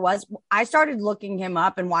 I never was. I started looking him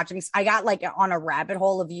up and watching. I got like on a rabbit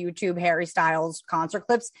hole of YouTube Harry Styles concert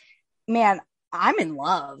clips. Man, I'm in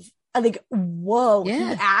love. I think, whoa, he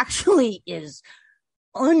actually is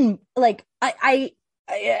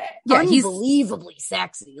unbelievably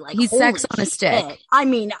sexy. Like he's sex on a stick. I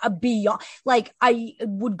mean, beyond. Like I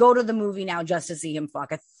would go to the movie now just to see him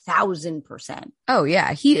fuck 1,000%. Oh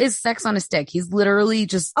yeah, he is sex on a stick. He's literally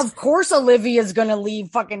just. Of course, Olivia's gonna leave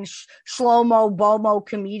fucking Shlomo Bomo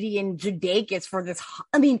comedian Jadakiss for this.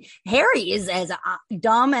 I mean, Harry is as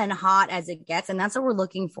dumb and hot as it gets, and that's what we're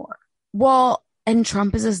looking for. Well, and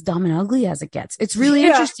Trump is as dumb and ugly as it gets. It's really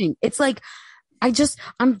interesting. It's like. I'm just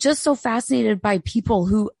so fascinated by people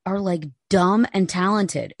who are like dumb and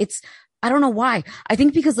talented. I don't know why. I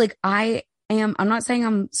think because like I'm not saying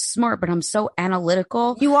I'm smart, but I'm so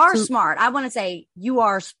analytical. You are smart. I want to say you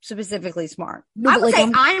are specifically smart. No, I would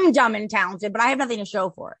say I'm dumb and talented, but I have nothing to show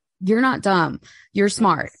for it. You're not dumb. You're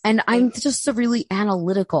smart. And I'm just so really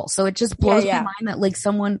analytical. So it just blows my mind that like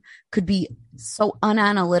someone could be so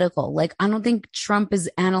unanalytical. Like, I don't think Trump is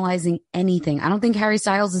analyzing anything. I don't think Harry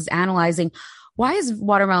Styles is analyzing why is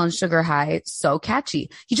Watermelon Sugar High so catchy?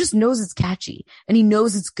 He just knows it's catchy and he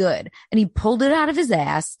knows it's good and he pulled it out of his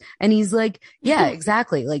ass and he's like, yeah,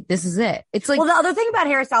 exactly. Like, this is it. It's like, well, the other thing about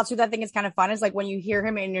Harry Styles too that I think is kind of fun is like when you hear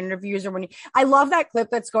him in interviews or I love that clip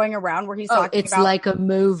that's going around where he's talking it's about. It's like a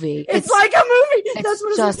movie. It's like a movie. That's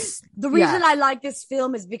what just, the reason I like this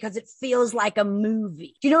film is because it feels like a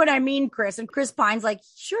movie. Do you know what I mean, Chris? And Chris Pine's like,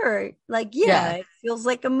 sure. Like, it feels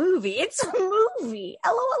like a movie. It's a movie.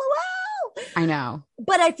 LOL. I know.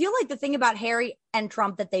 But I feel like the thing about Harry and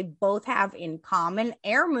Trump that they both have in common,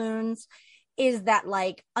 air moons, is that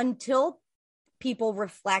like until people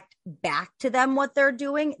reflect back to them what they're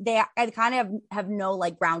doing, they kind of have no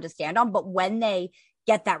like ground to stand on. But when they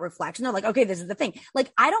get that reflection, they're like, okay, this is the thing.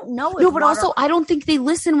 Like, I don't know. No, but also I don't think they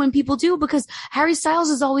listen when people do, because Harry Styles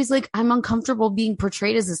is always like, I'm uncomfortable being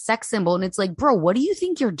portrayed as a sex symbol. And it's like, bro, what do you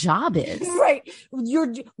think your job is? Right.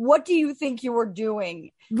 What do you think you were doing?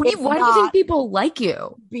 Why do you think people like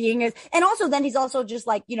you? And also then he's also just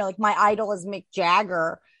like, you know, like my idol is Mick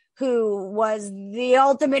Jagger, who was the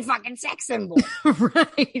ultimate fucking sex symbol.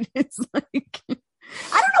 Right. It's like,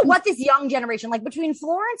 I don't know what this young generation, like between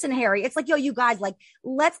Florence and Harry, it's like, yo, you guys, like,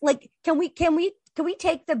 let's like, can we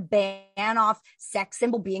take the ban off sex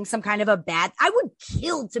symbol being some kind of a bad, I would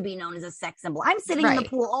kill to be known as a sex symbol. I'm sitting in the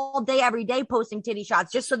pool all day, every day, posting titty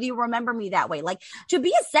shots just so that you remember me that way. Like, to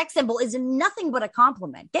be a sex symbol is nothing but a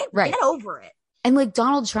compliment. Get over it. And like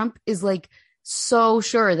Donald Trump is like, so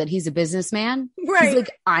sure that he's a businessman. Right. He's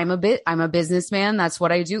like, I'm a businessman. That's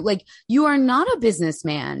what I do. Like, you are not a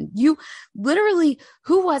businessman. You literally,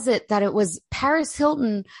 who was it that it was Paris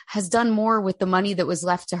Hilton has done more with the money that was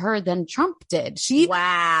left to her than Trump did. He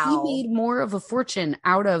made more of a fortune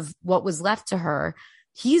out of what was left to her.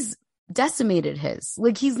 He's decimated his,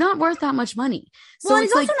 like, he's not worth that much money. So well,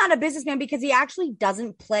 he's also not a businessman because he actually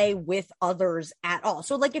doesn't play with others at all.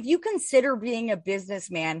 So like, if you consider being a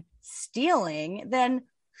businessman stealing, then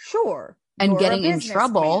sure. And getting in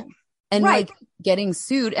trouble and like getting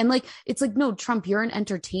sued. And like, it's like, no, Trump, you're an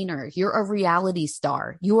entertainer. You're a reality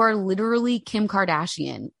star. You are literally Kim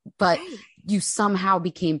Kardashian, but you somehow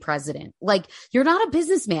became president. Like, you're not a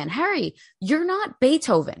businessman. Harry, you're not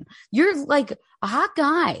Beethoven. You're like a hot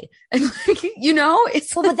guy. And like, you know,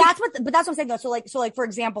 it's well, but that's what I'm saying though. So like, for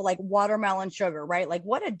example, like Watermelon Sugar, right? Like,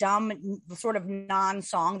 what a dumb sort of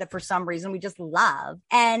non-song that for some reason we just love.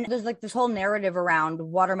 And there's like this whole narrative around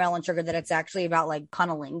Watermelon Sugar that it's actually about like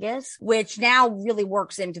cunnilingus, which now really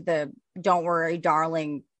works into the Don't Worry,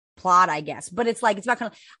 Darling plot, I guess. But it's like, it's about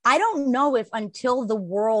kind of, I don't know if until the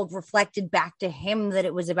world reflected back to him that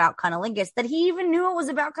it was about cunnilingus, that he even knew it was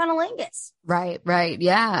about cunnilingus. Right.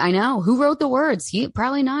 Yeah, I know. Who wrote the words?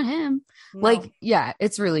 Probably not him. No. Like, yeah,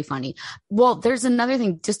 it's really funny. Well, there's another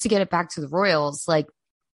thing, just to get it back to the royals, like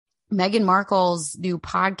Meghan Markle's new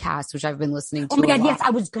podcast, which I've been listening to. Oh my God, yes,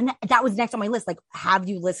 that was next on my list. Like, have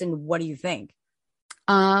you listened? What do you think?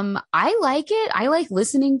 I like it. I like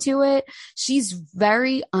listening to it. She's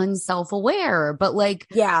very unself-aware, but like,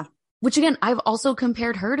 yeah. Which again, I've also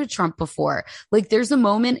compared her to Trump before. Like there's a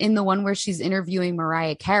moment in the one where she's interviewing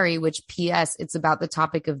Mariah Carey, which PS, it's about the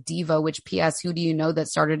topic of diva, which PS, who do you know that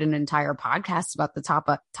started an entire podcast about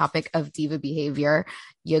the topic of diva behavior?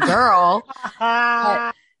 Your girl.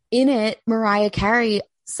 But in it, Mariah Carey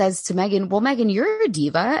says to Meghan, well, Meghan, you're a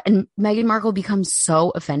diva. And Meghan Markle becomes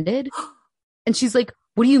so offended. And she's like,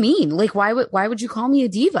 what do you mean? Like, why would you call me a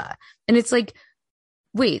diva? And it's like,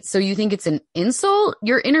 wait, so you think it's an insult?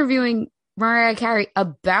 You're interviewing Mariah Carey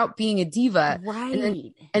about being a diva.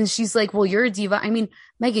 Right. And she's like, well, you're a diva. I mean,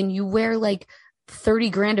 Meghan, you wear like 30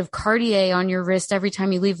 grand of Cartier on your wrist every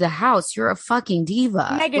time you leave the house. You're a fucking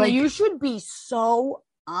diva. Meghan, like, you should be so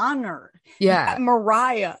honored. Yeah. That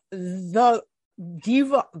Mariah, the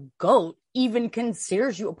diva goat, even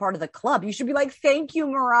considers you a part of the club. You should be like, thank you,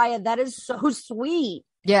 Mariah. That is so sweet.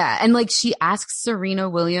 Yeah. And like she asks Serena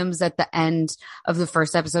Williams at the end of the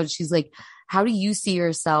first episode, she's like, how do you see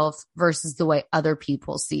yourself versus the way other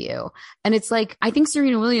people see you? And it's like, I think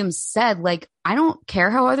Serena Williams said, like, I don't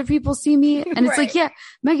care how other people see me. And it's like, yeah,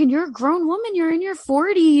 Meghan, you're a grown woman. You're in your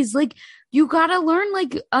 40s. Like, you got to learn,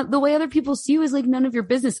 like, the way other people see you is like none of your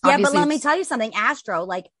business. Yeah, Obviously, but let me tell you something. Astro,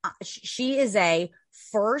 like, she is a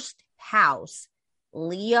first house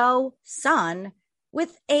Leo sun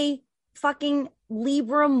with a fucking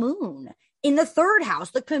Libra moon in the third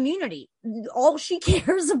house, the community. All she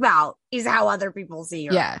cares about is how other people see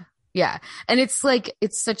her. Yeah. And it's like,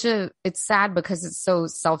 it's sad because it's so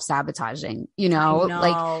self-sabotaging, you know?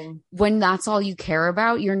 Like when that's all you care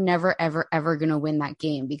about, you're never, ever, ever going to win that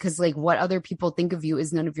game because like what other people think of you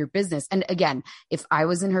is none of your business. And again, if I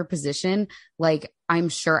was in her position, like I'm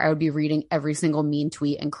sure I would be reading every single mean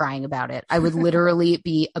tweet and crying about it. I would literally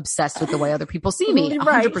be obsessed with the way other people see me.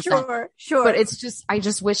 100%. Right, sure. But it's just, I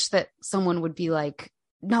just wish that someone would be like,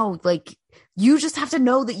 no, like you just have to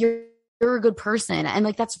know that you're a good person. And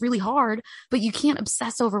like, that's really hard, but you can't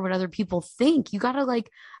obsess over what other people think. You gotta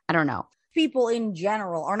like, I don't know. People in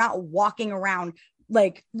general are not walking around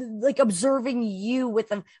like observing you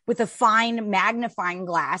with a fine magnifying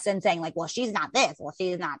glass and saying like, well, she's not this. Well,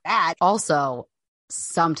 she's not that. Also,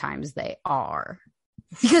 sometimes they are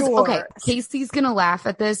because, okay, Casey's going to laugh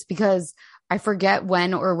at this because I forget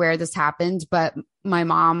when or where this happened, but my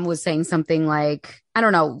mom was saying something like, I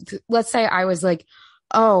don't know, let's say I was like,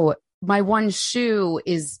 oh, my one shoe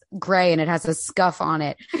is gray and it has a scuff on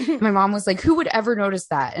it. My mom was like, who would ever notice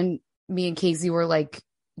that? And me and Casey were like,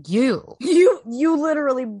 you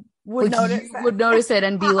literally would notice that. Would notice it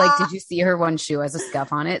and be like, did you see her one shoe has a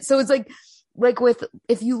scuff on it? So it's like with,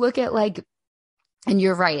 if you look at like, and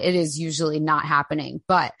you're right, it is usually not happening,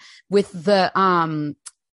 but with the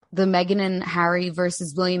Meghan and Harry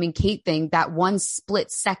versus William and Kate thing, that one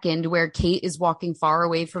split second where Kate is walking far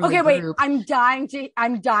away from the group. Wait, I'm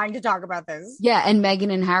dying to talk about this. Yeah. And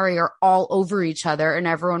Meghan and Harry are all over each other. And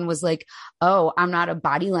everyone was like, oh, I'm not a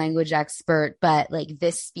body language expert, but like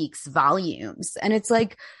this speaks volumes. And it's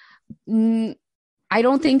like, I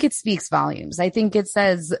don't think it speaks volumes. I think it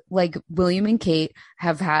says like William and Kate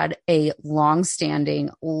have had a long-standing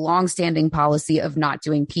policy of not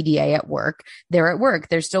doing PDA at work. They're at work.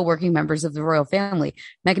 They're still working members of the royal family.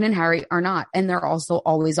 Meghan and Harry are not. And they're also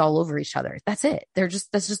always all over each other. That's it. That's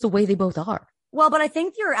just the way they both are. Well, but I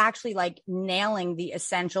think you're actually like nailing the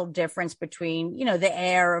essential difference between, you know, the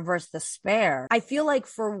heir versus the spare. I feel like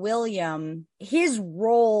for William, his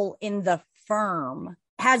role in the firm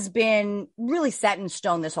has been really set in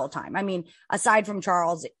stone this whole time. I mean, aside from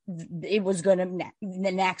Charles, it was going to,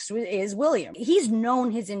 the next is William. He's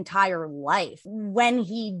known his entire life when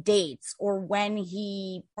he dates or when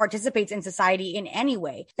he participates in society in any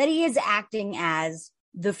way that he is acting as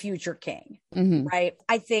the future king, right?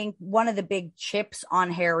 I think one of the big chips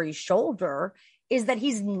on Harry's shoulder is that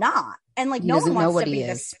he's not. And like, no one wants to be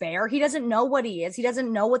the spare. He doesn't know what he is. He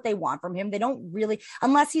doesn't know what they want from him. They don't really,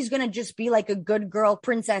 unless he's going to just be like a good girl,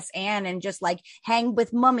 Princess Anne, and just like hang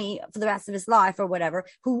with mummy for the rest of his life or whatever,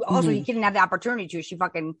 who also he didn't have the opportunity to. She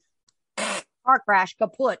fucking car crash,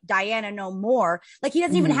 kaput, Diana no more. Like he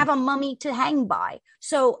doesn't even have a mummy to hang by.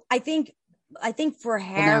 So I think for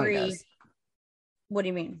Harry, what do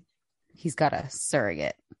you mean? He's got a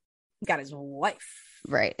surrogate. He got his wife.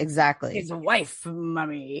 Right. Exactly. His wife,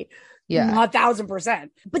 mommy. Yeah. 1,000%.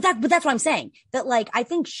 But that's what I'm saying. That like, I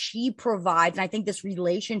think she provides, and I think this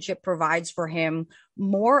relationship provides for him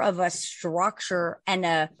more of a structure and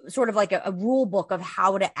a sort of like a rule book of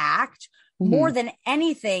how to act more than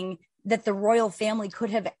anything that the royal family could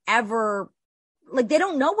have ever, like, they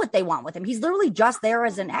don't know what they want with him. He's literally just there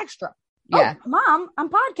as an extra. Yeah. Oh, Mom, I'm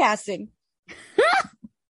podcasting. Wait,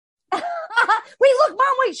 look,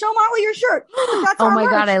 Mom, wait, show Molly your shirt. That's oh our my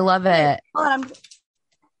merch. God, I love it. Hold on,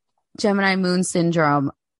 Gemini moon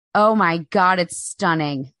syndrome. Oh my God, it's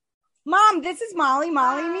stunning. Mom, this is Molly,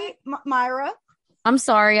 Myra. I'm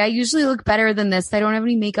sorry. I usually look better than this. I don't have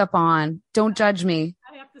any makeup on. Don't judge me.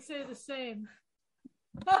 I have to say the same.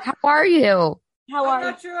 How are you? I'm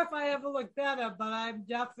not sure if I ever look better, but I'm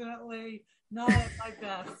definitely not at my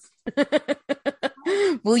best.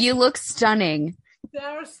 Well, you look stunning.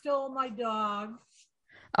 Sarah stole my dog.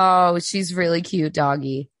 Oh, she's really cute,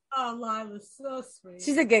 doggy. Oh, Lila's so sweet.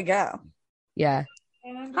 She's a good girl. Yeah.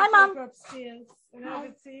 And I'm Hi, gonna Mom. take her upstairs. And I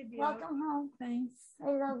haven't seen you. Welcome home. Thanks. I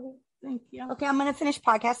love you. Thank you. Okay, I'm going to finish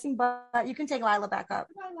podcasting, but you can take Lila back up.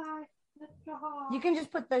 Bye, Lila. Let's go home. You can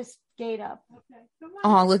just put the gate up. Okay. Come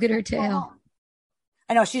on. Oh, look at her tail.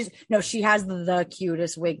 I know she has the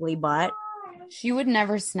cutest wiggly butt. She would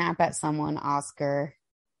never snap at someone, Oscar.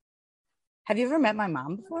 Have you ever met my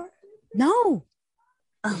mom before? No.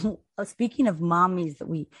 Speaking of mommies that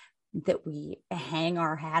we hang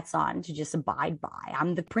our hats on to just abide by.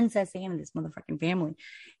 I'm the Princess Anne of this motherfucking family.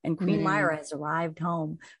 And Queen Myra has arrived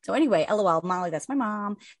home. So anyway, LOL, Molly, that's my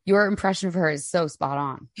mom. Your impression of her is so spot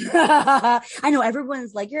on. I know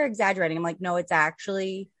everyone's like, you're exaggerating. I'm like, no, it's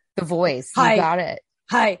actually The voice. You Hi. got it.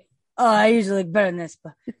 hi. Oh, I usually look better than this,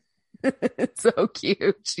 It's so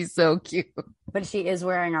cute. She's so cute. but she is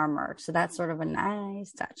wearing our merch. So that's sort of a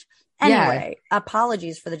nice touch. Yeah. Anyway,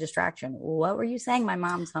 apologies for the distraction. What were you saying? My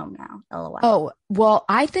mom's home now. LOL. Oh, well,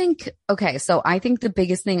 I think the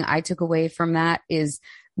biggest thing I took away from that is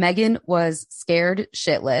Meghan was scared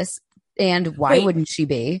shitless. And why wouldn't she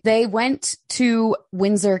be? They went to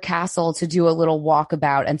Windsor Castle to do a little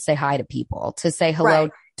walkabout and say hi to people, to say hello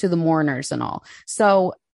to the mourners and all.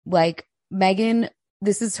 So like Meghan,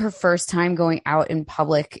 this is her first time going out in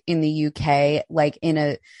public in the UK, like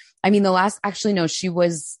she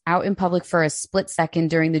was out in public for a split second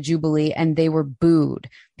during the Jubilee and they were booed.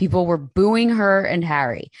 People were booing her and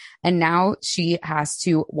Harry. And now she has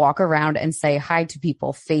to walk around and say hi to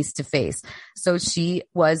people face to face. So she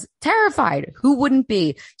was terrified. Who wouldn't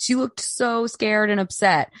be? She looked so scared and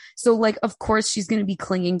upset. So like, of course she's going to be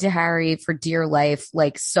clinging to Harry for dear life.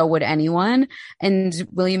 Like so would anyone. And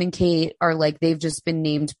William and Kate are like, they've just been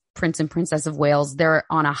named Prince and Princess of Wales. They're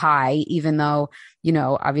on a high, even though,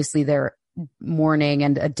 obviously they're mourning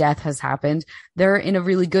and a death has happened. They're in a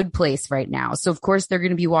really good place right now. So of course they're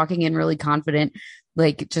going to be walking in really confident,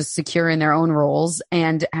 like just secure in their own roles.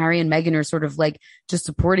 And Harry and Meghan are sort of like just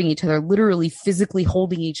supporting each other, literally physically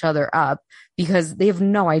holding each other up because they have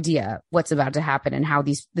no idea what's about to happen and how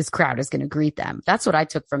this crowd is going to greet them. That's what I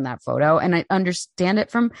took from that photo. And I understand it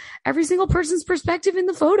from every single person's perspective in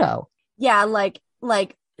the photo. Yeah.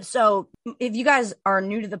 So if you guys are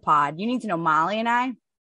new to the pod, you need to know Molly and I,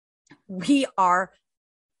 we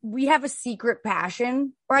have a secret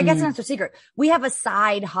passion, or I guess it's not so secret. We have a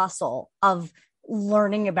side hustle of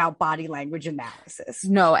learning about body language analysis.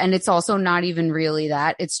 No, and it's also not even really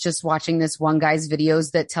that. It's just watching this one guy's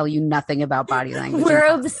videos that tell you nothing about body language. We're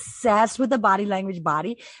obsessed with the body language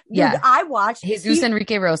body. Yeah. Dude, I watched Jesus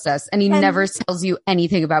Enrique Rosas, and he never tells you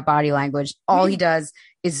anything about body language. All he does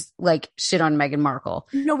is like shit on Meghan Markle.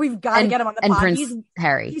 No, we've got to get him on the and pod. Prince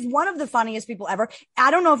Harry. He's one of the funniest people ever. I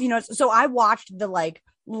don't know if you know. So I watched the like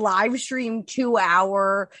live stream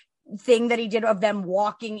 2-hour thing that he did of them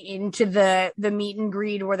walking into the meet and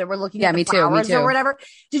greet where they were looking at the flowers or whatever.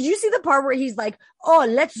 Did you see the part where he's like, oh,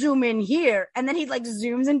 let's zoom in here? And then he like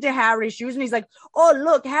zooms into Harry's shoes and he's like, oh,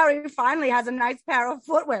 look, Harry finally has a nice pair of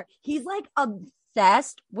footwear. He's like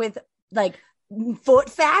obsessed with like foot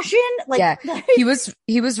fashion. Like, yeah, he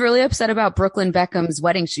was really upset about Brooklyn Beckham's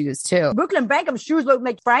wedding shoes too. Brooklyn Beckham's shoes look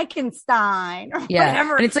like Frankenstein or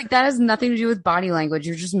whatever. And it's like, that has nothing to do with body language.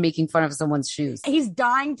 You're just making fun of someone's shoes. He's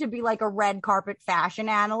dying to be like a red carpet fashion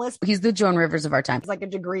analyst. He's the Joan Rivers of our time. It's like a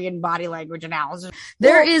degree in body language analysis.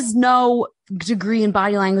 There is no degree in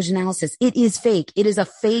body language analysis. It is fake. It is a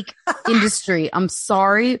fake industry. I'm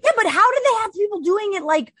sorry. Yeah, but how do they have people doing it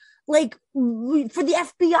like for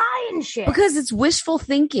the FBI and shit? Because it's wishful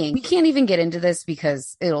thinking. We can't even get into this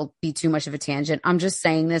because it'll be too much of a tangent. I'm just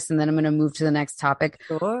saying this and then I'm going to move to the next topic.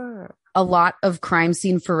 Sure. a lot of crime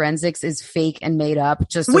scene forensics is fake and made up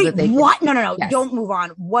just so Wait, that they what? No. Yes. Don't move on.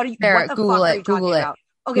 What the Google fuck it, are you Google talking it. about?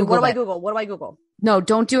 Okay, Google what do I Google? No,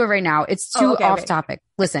 don't do it right now. It's too okay, off okay. topic.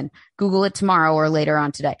 Listen, Google it tomorrow or later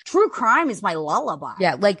on today. True crime is my lullaby.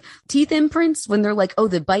 Yeah, like teeth imprints when they're like, oh,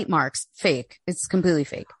 the bite marks, fake. It's completely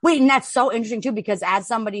fake. Wait, and that's so interesting too, because as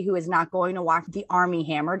somebody who is not going to watch the Army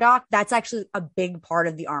Hammer doc, that's actually a big part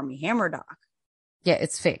of the Army Hammer doc. Yeah,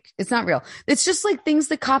 it's fake. It's not real. It's just like things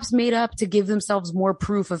the cops made up to give themselves more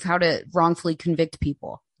proof of how to wrongfully convict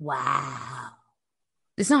people. Wow.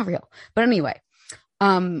 It's not real. But anyway,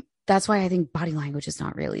 that's why I think body language is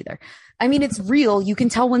not real either. I mean, it's real. You can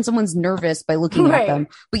tell when someone's nervous by looking at them,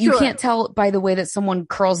 but you can't tell by the way that someone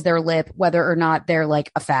curls their lip whether or not they're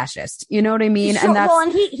like a fascist. You know what I mean? Sure. And that's Well,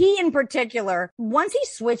 and he in particular, once he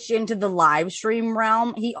switched into the live stream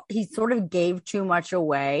realm, he sort of gave too much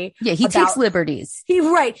away. yeah, he takes liberties.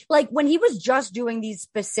 Like when he was just doing these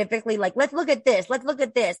specifically, like, let's look at this. Let's look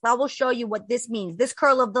at this. I will show you what this means. This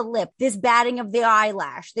curl of the lip, this batting of the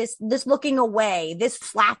eyelash, this looking away, this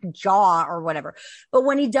flat jaw or whatever. But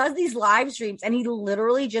when he does these live streams and he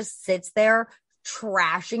literally just sits there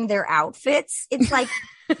trashing their outfits, it's like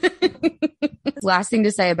Last thing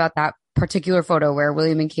to say about that particular photo where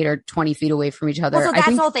William and Kate are 20 feet away from each other. Well, so that's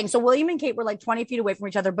the whole thing. So William and Kate were like 20 feet away from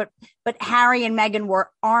each other, but Harry and Meghan were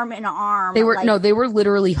arm in arm. They were they were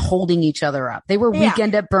literally holding each other up. They were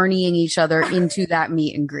weekend at Bernieing each other into that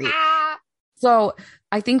meet and greet. So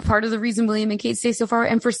I think part of the reason William and Kate stay so far,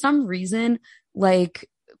 and for some reason, like,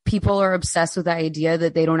 people are obsessed with the idea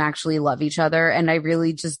that they don't actually love each other. And I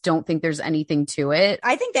really just don't think there's anything to it.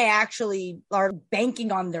 I think they actually are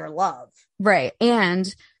banking on their love. Right.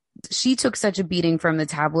 And she took such a beating from the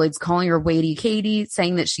tabloids, calling her Waity Katie,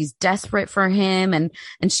 saying that she's desperate for him and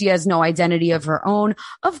she has no identity of her own.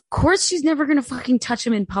 Of course, she's never going to fucking touch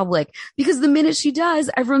him in public, because the minute she does,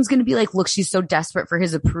 everyone's going to be like, look, she's so desperate for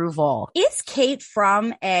his approval. Is Kate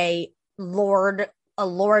from a lord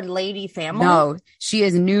lady family? No, she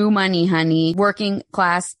is new money, honey. Working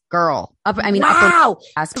class girl. Wow. Upper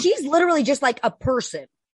class. She's literally just like a person.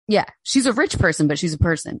 Yeah. She's a rich person, but she's a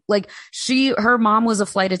person. Like, her mom was a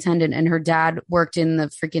flight attendant and her dad worked in the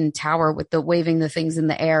freaking tower with the waving the things in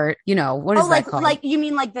the air. You know, what is that called? Like, you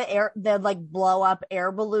mean like the like blow up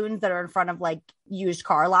air balloons that are in front of like used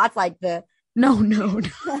car lots? Like the. No.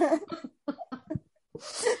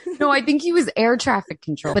 No, I think he was air traffic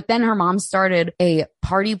control. But then her mom started a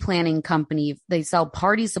party planning company. They sell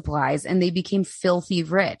party supplies and they became filthy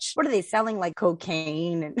rich. What are they selling? Like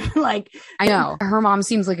cocaine and like. I know. Her mom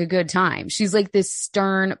seems like a good time. She's like this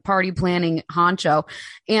stern party planning honcho.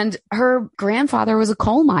 And her grandfather was a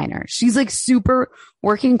coal miner. She's like super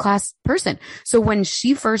working class person. So when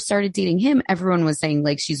she first started dating him, everyone was saying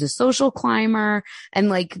like she's a social climber and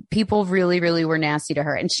like people really, really were nasty to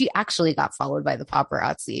her. And she actually got followed by the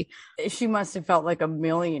paparazzi. She must have felt like $1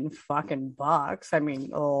 million fucking bucks. I mean,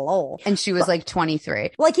 lol. And she was like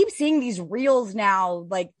 23. Well, I keep seeing these reels now,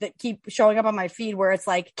 like that keep showing up on my feed where it's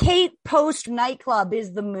like Kate post nightclub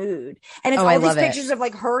is the mood. And it's all these pictures of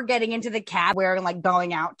like her getting into the cab wearing like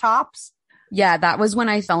going out tops. Yeah, that was when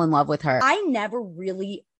I fell in love with her. I never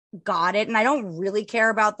really got it, and I don't really care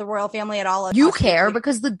about the royal family at all. You care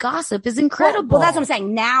because the gossip is incredible. Well, that's what I'm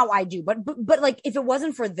saying. Now I do, but like if it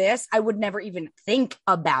wasn't for this, I would never even think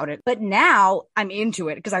about it. But now I'm into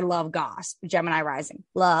it because I love goss. Gemini rising,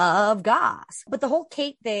 love goss. But the whole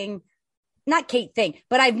Kate thing, not Kate thing,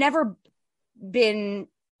 but I've never been.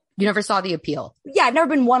 You never saw the appeal. Yeah, I've never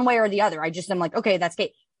been one way or the other. I just am like, okay, that's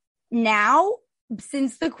Kate. Now,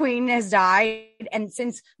 since the queen has died and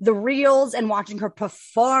since the reels and watching her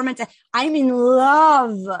performance, I'm in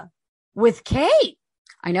love with Kate.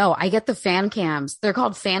 I know. I get the fan cams. They're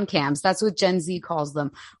called fan cams. That's what Gen Z calls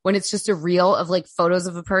them. When it's just a reel of like photos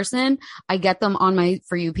of a person, I get them on my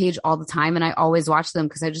For You page all the time. And I always watch them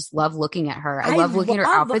because I just love looking at her. I love looking at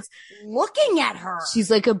her outfits. Looking at her.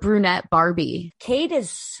 She's like a brunette Barbie. Kate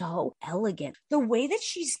is so elegant. The way that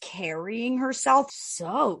she's carrying herself,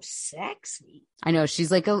 so sexy. I know.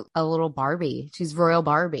 She's like a little Barbie. She's royal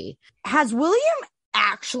Barbie. Has William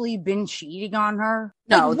actually been cheating on her?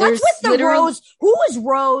 No, like, what's with the Rose? Who is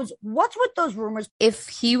Rose? What's with those rumors? If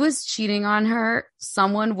he was cheating on her,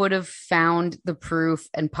 someone would have found the proof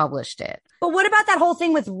and published it. But what about that whole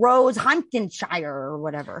thing with Rose Huntingshire or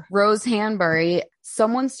whatever? Rose Hanbury.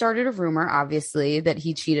 Someone started a rumor, obviously, that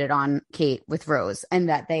he cheated on Kate with Rose and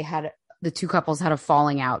that the two couples had a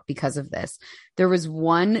falling out because of this. There was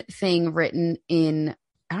one thing written in,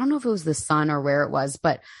 I don't know if it was the Sun or where it was,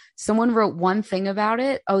 but someone wrote one thing about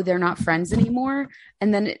it. Oh, they're not friends anymore.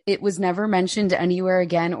 And then it was never mentioned anywhere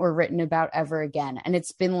again or written about ever again. And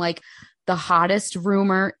it's been like the hottest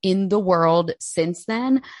rumor in the world since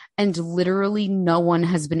then. And literally no one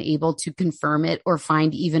has been able to confirm it or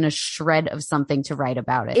find even a shred of something to write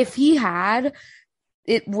about it. If he had,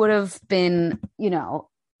 it would have been,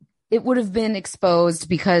 it would have been exposed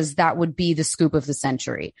because that would be the scoop of the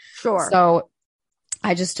century. Sure. So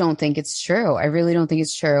I just don't think it's true. I really don't think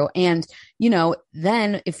it's true. And,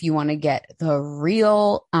 then if you want to get the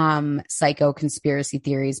real psycho conspiracy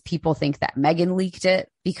theories, people think that Meghan leaked it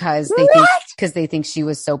because they think she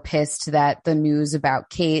was so pissed that the news about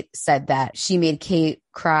Kate said that she made Kate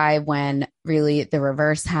cry when really the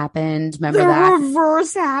reverse happened. Remember that? The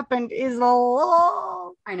reverse happened is a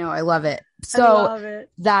lot. I know. I love it. So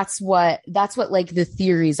that's what like the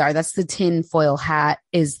theories are. That's the tinfoil hat,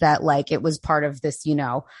 is that like it was part of this,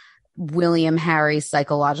 William Harry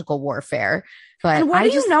psychological warfare. But and what do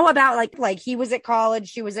you know about like he was at college,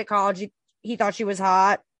 she was at college, he thought she was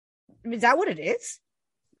hot? Is that what it is?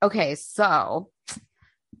 Okay, so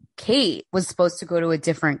Kate was supposed to go to a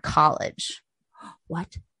different college.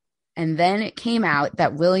 What? And then it came out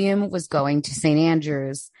that William was going to St.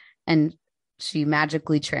 Andrews, and she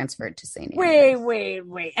magically transferred to St. Andrews.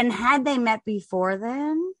 Wait. And had they met before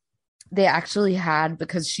then? They actually had,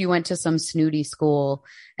 because she went to some snooty school,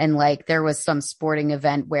 and like there was some sporting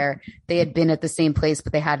event where they had been at the same place,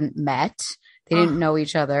 but they hadn't met. They didn't know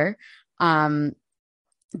each other. Then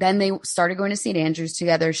they started going to St. Andrews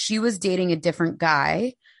together. She was dating a different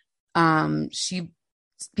guy. She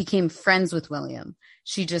became friends with William.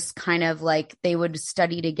 She just kind of like, they would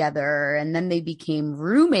study together, and then they became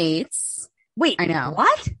roommates. Wait, I know.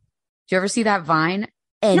 What? Did you ever see that Vine?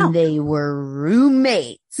 And no. They were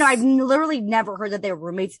roommates. No, I've literally never heard that they were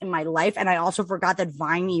roommates in my life. And I also forgot that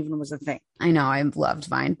Vine even was a thing. I know. I loved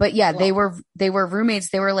Vine. But yeah, they were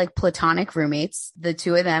roommates. They were like platonic roommates, the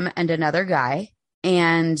two of them and another guy.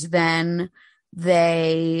 And then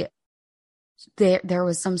there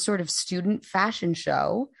was some sort of student fashion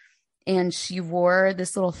show, and she wore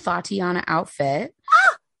this little Tatiana outfit.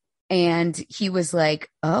 And he was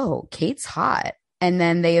like, oh, Kate's hot. And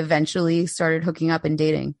then they eventually started hooking up and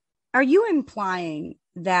dating. Are you implying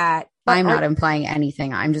that? I'm not implying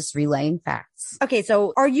anything. I'm just relaying facts. Okay,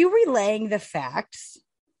 so are you relaying the facts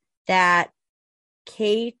that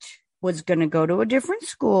Kate was going to go to a different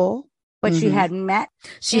school, but she hadn't met?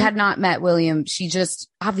 She had not met William. She just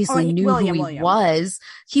obviously knew who he was.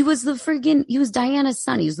 He was he was Diana's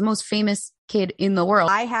son. He was the most famous kid in the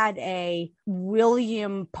world. I had a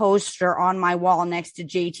William poster on my wall next to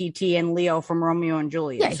JTT and Leo from Romeo and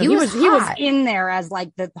Juliet. Yeah, so he was in there as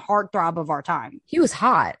like the heartthrob of our time. He was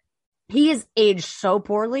hot. He is aged so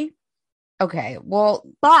poorly. Okay, well,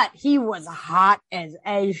 but he was hot as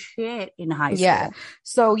shit in high school. Yeah.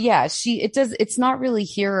 So yeah, it's not really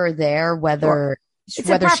here or there whether she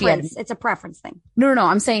had. It's a preference thing. No.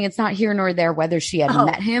 I'm saying it's not here nor there whether she had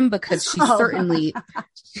met him, because she certainly,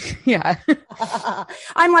 yeah.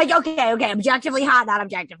 I'm like, okay, objectively hot, not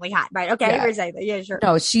objectively hot, right? Okay, yeah. You're saying that. Yeah, sure.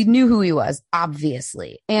 No, she knew who he was,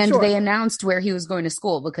 obviously, and they announced where he was going to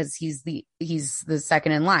school because he's the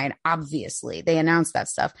second in line. Obviously, they announced that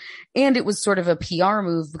stuff, and it was sort of a PR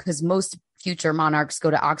move because most future monarchs go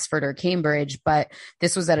to Oxford or Cambridge, but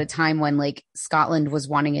this was at a time when like Scotland was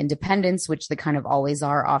wanting independence, which they kind of always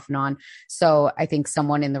are off and on. So I think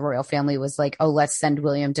someone in the royal family was like, oh, let's send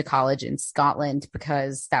William to college in Scotland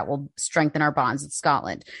because that will strengthen our bonds with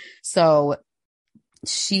Scotland. So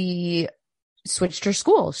she switched her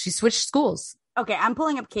school. She switched schools. Okay, I'm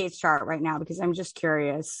pulling up Kate's chart right now because I'm just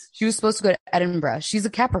curious. She was supposed to go to Edinburgh. She's a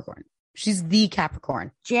Capricorn. She's the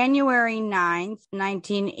Capricorn. January 9th,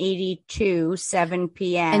 1982, 7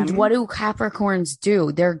 p.m. And what do Capricorns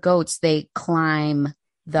do? They're goats. They climb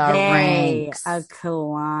the ranks.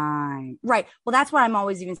 Climb. Right. Well, that's what I'm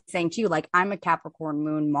always even saying to you. Like, I'm a Capricorn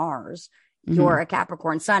moon Mars. You're a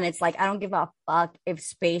Capricorn sun. It's like, I don't give a fuck if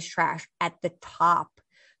space trash at the top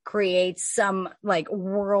creates some like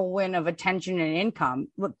whirlwind of attention and income,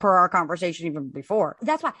 per our conversation even before.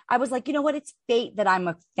 That's why I was like, you know what? It's fate that I'm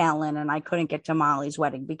a felon and I couldn't get to Molly's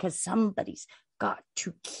wedding, because somebody's got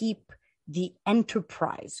to keep the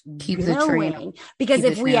enterprise going. Because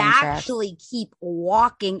if we actually keep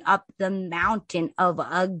walking up the mountain of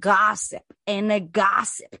a gossip and a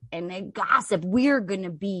gossip and a gossip, we're going to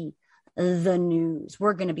be the news.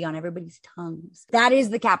 We're going to be on everybody's tongues. That is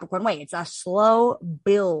the Capricorn way. It's a slow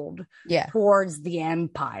build towards the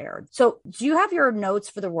empire. So do you have your notes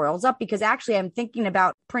for the royals up? Because actually I'm thinking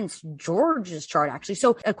about Prince George's chart actually.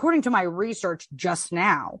 So according to my research just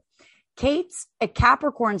now, Kate's a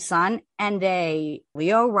Capricorn sun and a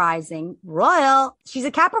Leo rising royal. She's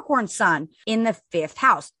a Capricorn sun in the 5th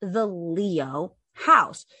house, the Leo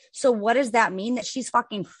house. So what does that mean? That she's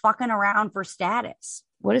fucking around for status.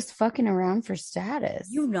 What is fucking around for status?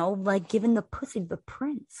 You know, like giving the pussy to the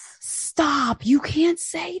prince. Stop. You can't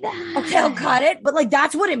say that. Okay, I'll cut it. But like,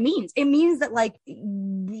 that's what it means. It means that like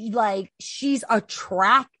she's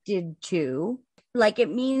attracted to, like,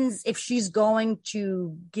 it means if she's going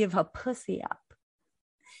to give her pussy up,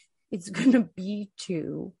 it's going to be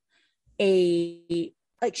to a,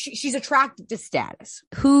 like, she's attracted to status.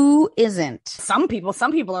 Who isn't? Some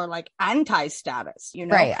people are like anti-status, you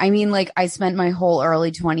know? Right. I mean, like, I spent my whole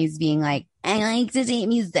early 20s being like, I like to date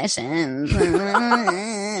musicians.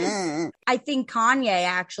 I think Kanye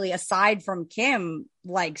actually, aside from Kim,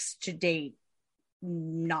 likes to date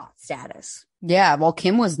not status. Yeah, well,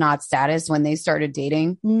 Kim was not status when they started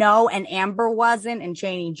dating. No, and Amber wasn't, and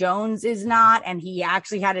Chaney Jones is not, and he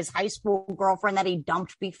actually had his high school girlfriend that he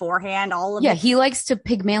dumped beforehand. All of Yeah, it. he likes to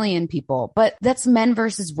Pygmalion people, but that's men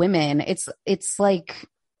versus women. It's like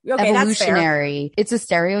evolutionary. It's a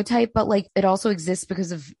stereotype, but like it also exists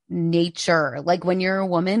because of nature. Like when you're a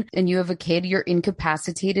woman and you have a kid, you're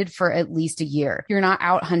incapacitated for at least a year. You're not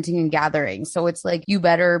out hunting and gathering. So it's like you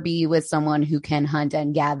better be with someone who can hunt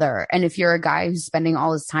and gather. And if you're a guy who's spending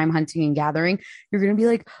all his time hunting and gathering, you're going to be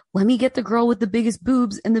like, let me get the girl with the biggest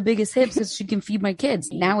boobs and the biggest hips so she can feed my kids.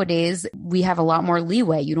 Nowadays, we have a lot more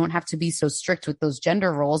leeway. You don't have to be so strict with those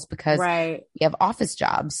gender roles because we have office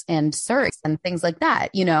jobs and surrogates and things like that,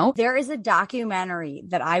 you know? There is a documentary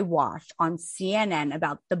that I watched on CNN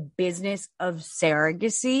about the business of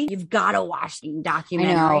surrogacy. You've got to watch the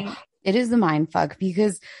documentary. I know. It is the mind fuck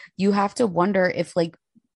because you have to wonder if like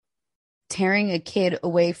tearing a kid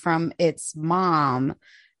away from its mom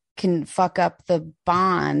can fuck up the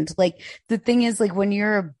bond. Like the thing is, like when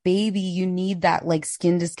you're a baby, you need that like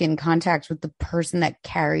skin to skin contact with the person that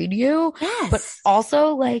carried you. Yes. But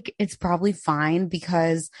also like it's probably fine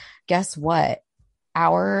because guess what?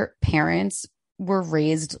 Our parents were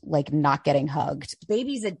raised like not getting hugged.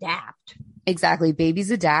 Babies adapt. Exactly.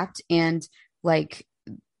 Babies adapt. And like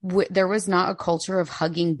there was not a culture of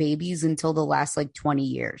hugging babies until the last like 20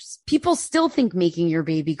 years. People still think making your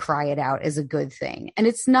baby cry it out is a good thing. And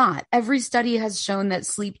it's not. Every study has shown that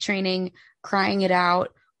sleep training, crying it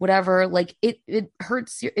out, whatever, like it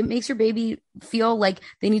hurts, it makes your baby feel like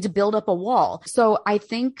they need to build up a wall. So I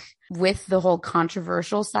think with the whole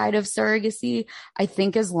controversial side of surrogacy, I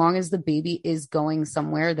think as long as the baby is going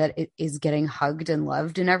somewhere that it is getting hugged and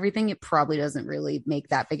loved and everything, it probably doesn't really make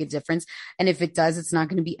that big a difference. And if it does, it's not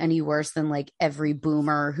going to be any worse than like every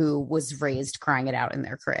boomer who was raised crying it out in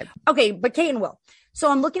their crib. Okay, but Kate and Will. So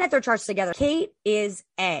I'm looking at their charts together. Kate is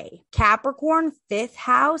a Capricorn, 5th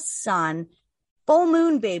house sun, full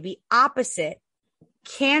moon baby, opposite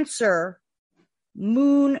Cancer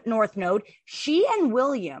moon north node. She and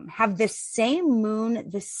William have the same moon,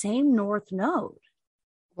 the same north node.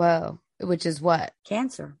 Whoa. Which is what?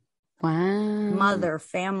 Cancer. Wow. Mother,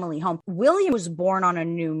 family, home. William was born on a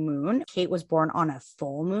new moon. Kate was born on a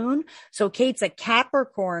full moon. So Kate's a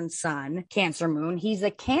Capricorn sun, Cancer moon. He's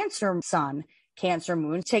a Cancer sun, Cancer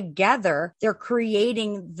moon. Together, they're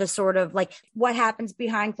creating the sort of like what happens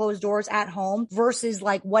behind closed doors at home versus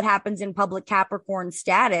like what happens in public Capricorn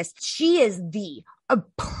status. She is a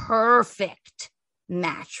perfect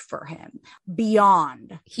match for him.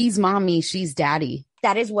 Beyond. He's mommy, she's daddy.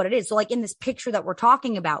 That is what it is. So like in this picture that we're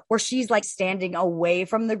talking about, where she's like standing away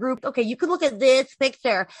from the group. Okay, you could look at this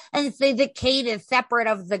picture and say that Kate is separate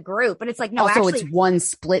of the group. But it's like, no, also, actually, it's one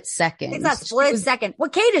split second. It's a split second.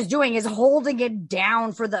 What Kate is doing is holding it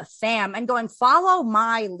down for the fam and going, follow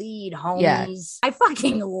my lead, homies. Yeah. I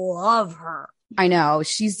fucking love her. I know.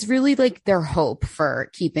 She's really like their hope for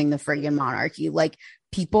keeping the friggin' monarchy. Like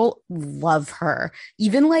people love her.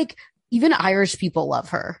 Even Irish people love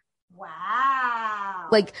her. Wow.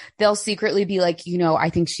 Like they'll secretly be like, you know, I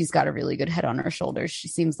think she's got a really good head on her shoulders. She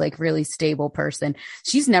seems like really stable person.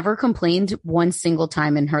 She's never complained one single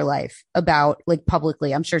time in her life about like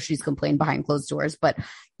publicly. I'm sure she's complained behind closed doors, but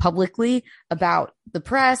publicly about the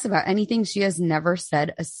press, about anything. She has never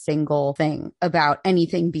said a single thing about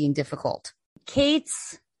anything being difficult.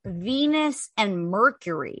 Kate's Venus and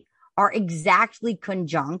Mercury are exactly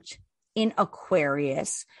conjunct in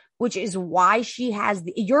Aquarius, which is why she has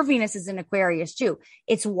your Venus is in Aquarius too.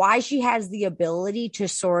 It's why she has the ability to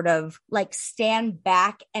sort of like stand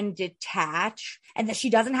back and detach, and that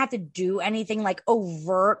she doesn't have to do anything like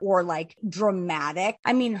overt or like dramatic.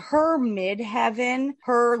 I mean, her midheaven,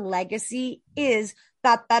 her legacy is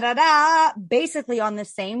basically on the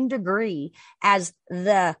same degree as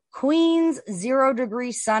the Queen's 0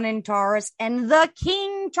 degree sun in Taurus and the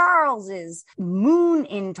King Charles's moon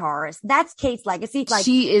in Taurus. That's Kate's legacy. Like,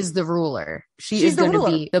 she is the ruler. She's going to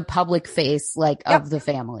be the public face, like, of the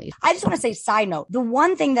family. I just want to say, side note, the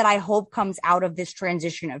one thing that I hope comes out of this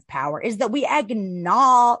transition of power is that we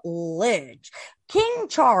acknowledge King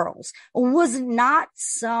Charles was not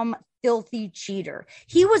some filthy cheater.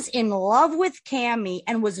 He was in love with Cammy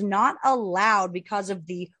and was not allowed, because of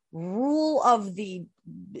the rule of the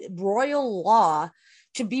royal law,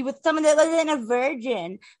 to be with someone that wasn't a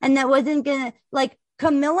virgin and that wasn't gonna, like,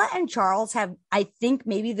 Camilla and Charles have, I think,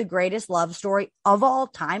 maybe the greatest love story of all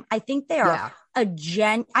time. I think they are I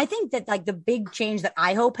think that, like, the big change that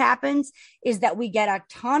I hope happens is that we get a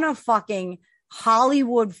ton of fucking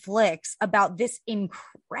Hollywood flicks about this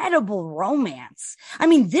incredible romance. I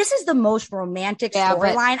mean, this is the most romantic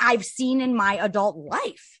storyline I've seen in my adult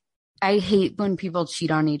life. I hate when people cheat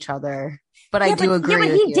on each other, but I do agree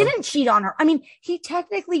with you. He didn't cheat on her. I mean, he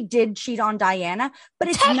technically did cheat on Diana, but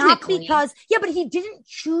it's not because, but he didn't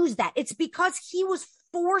choose that. It's because he was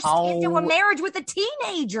forced into a marriage with a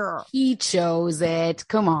teenager. He chose it.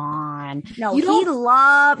 Come on. No,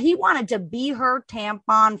 he wanted to be her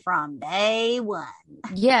tampon from day one.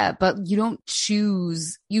 Yeah, but you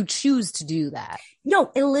choose to do that.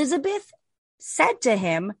 No, Elizabeth said to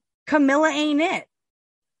him, Camilla ain't it.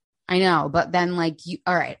 I know, but then, like,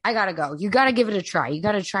 all right, I gotta go. You gotta give it a try. You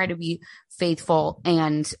gotta try to be faithful,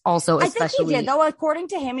 and also, especially, I think he did, though. According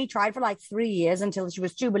to him, he tried for like 3 years until she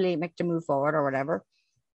was too bulimic to move forward or whatever.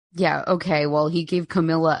 Yeah. Okay. Well, he gave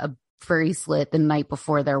Camilla a bracelet the night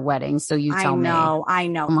before their wedding. So you tell me. I know.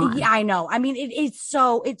 I know. I mean, it's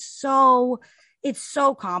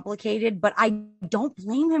so complicated, but I don't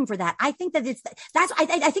blame him for that. I think that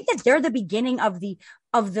I think that they're the beginning of the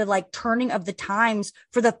like turning of the times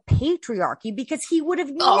for the patriarchy, because he would have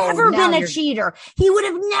never been a cheater. He would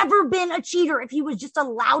have never been a cheater if he was just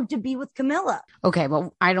allowed to be with Camilla. Okay.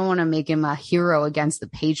 Well, I don't want to make him a hero against the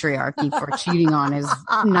patriarchy for cheating on his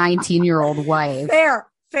 19-year-old wife.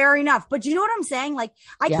 Fair enough. But you know what I'm saying? Like,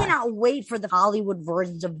 I cannot wait for the Hollywood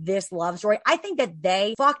versions of this love story. I think that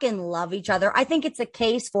they fucking love each other. I think it's a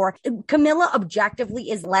case for Camilla objectively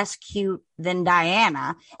is less cute than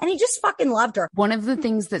Diana, and he just fucking loved her. One of the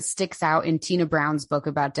things that sticks out in Tina Brown's book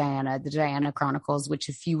about Diana, the Diana Chronicles, which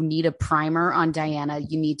if you need a primer on Diana,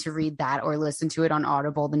 you need to read that or listen to it on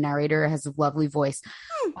Audible. The narrator has a lovely voice.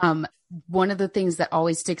 One of the things that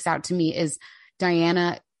always sticks out to me is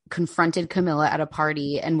Diana confronted Camilla at a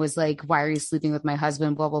party and was like, why are you sleeping with my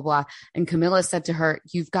husband? Blah, blah, blah. And Camilla said to her,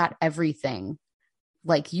 you've got everything.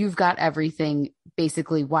 Like, you've got everything.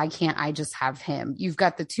 Basically, why can't I just have him? You've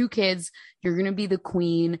got the 2 kids. You're going to be the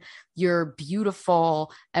queen. You're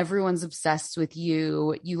beautiful. Everyone's obsessed with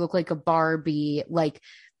you. You look like a Barbie. Like,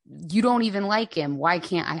 you don't even like him. Why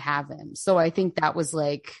can't I have him? So I think that was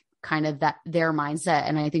like kind of that their mindset.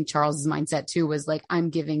 And I think Charles's mindset too was like,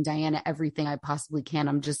 I'm giving Diana everything I possibly can.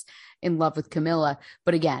 I'm just in love with Camilla.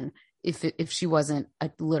 But again, if she wasn't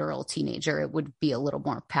a literal teenager, it would be a little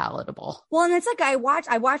more palatable. Well, and it's like, I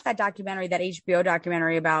watched that documentary, that HBO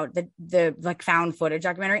documentary about the like found footage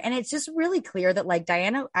documentary. And it's just really clear that like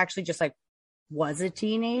Diana actually just like was a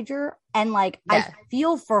teenager, and like I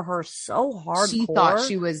feel for her so hard. She thought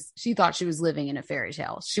she was living in a fairy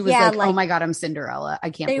tale. She was like, oh my God, I'm Cinderella.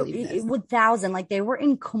 I can't believe this. With Thousand, like they were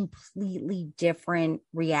in completely different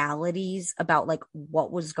realities about like what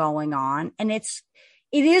was going on. And it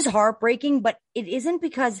is heartbreaking, but it isn't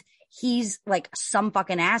because he's like some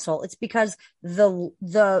fucking asshole. It's because the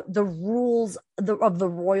rules of the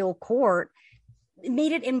royal court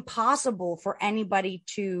made it impossible for anybody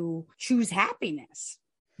to choose happiness.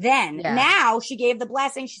 Now she gave the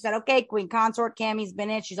blessing. She said, okay, queen consort, Cammy's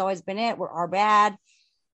been it. She's always been it. We're our bad.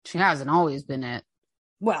 She hasn't always been it.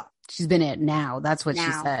 Well, she's been it now. That's what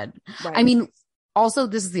she said. Right. I mean, also,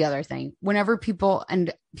 this is the other thing. Whenever people are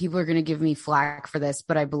going to give me flack for this,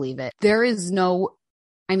 but I believe it. There is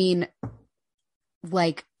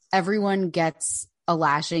like everyone gets a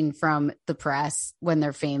lashing from the press when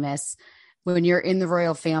they're famous. When you're in the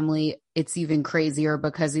royal family, it's even crazier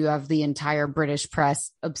because you have the entire British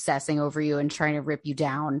press obsessing over you and trying to rip you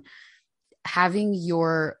down. Having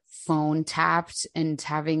your phone tapped and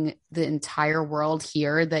having the entire world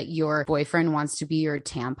hear that your boyfriend wants to be your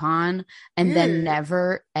tampon and then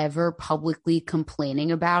never, ever publicly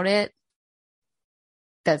complaining about it.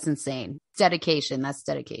 That's insane. Dedication. That's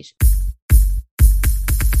dedication.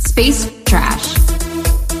 Space trash.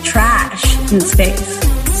 Trash in space.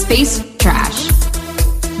 Space trash.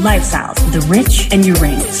 Lifestyles of the rich and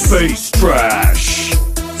Uranus. Space trash.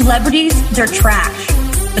 Celebrities, they're trash,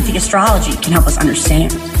 but the astrology can help us understand.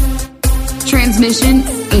 Transmission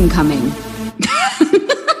incoming.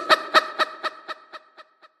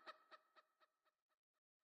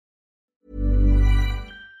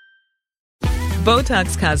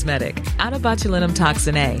 Botox Cosmetic, out of botulinum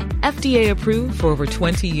toxin A, FDA approved for over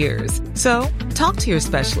 20 years. So, talk to your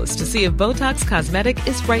specialist to see if Botox Cosmetic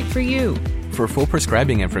is right for you. For full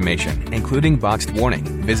prescribing information, including boxed warning,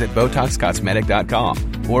 visit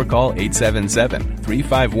BotoxCosmetic.com or call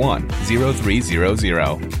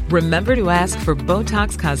 877-351-0300. Remember to ask for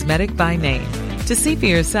Botox Cosmetic by name. To see for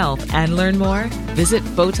yourself and learn more, visit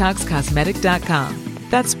BotoxCosmetic.com.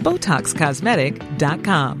 That's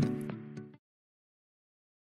BotoxCosmetic.com.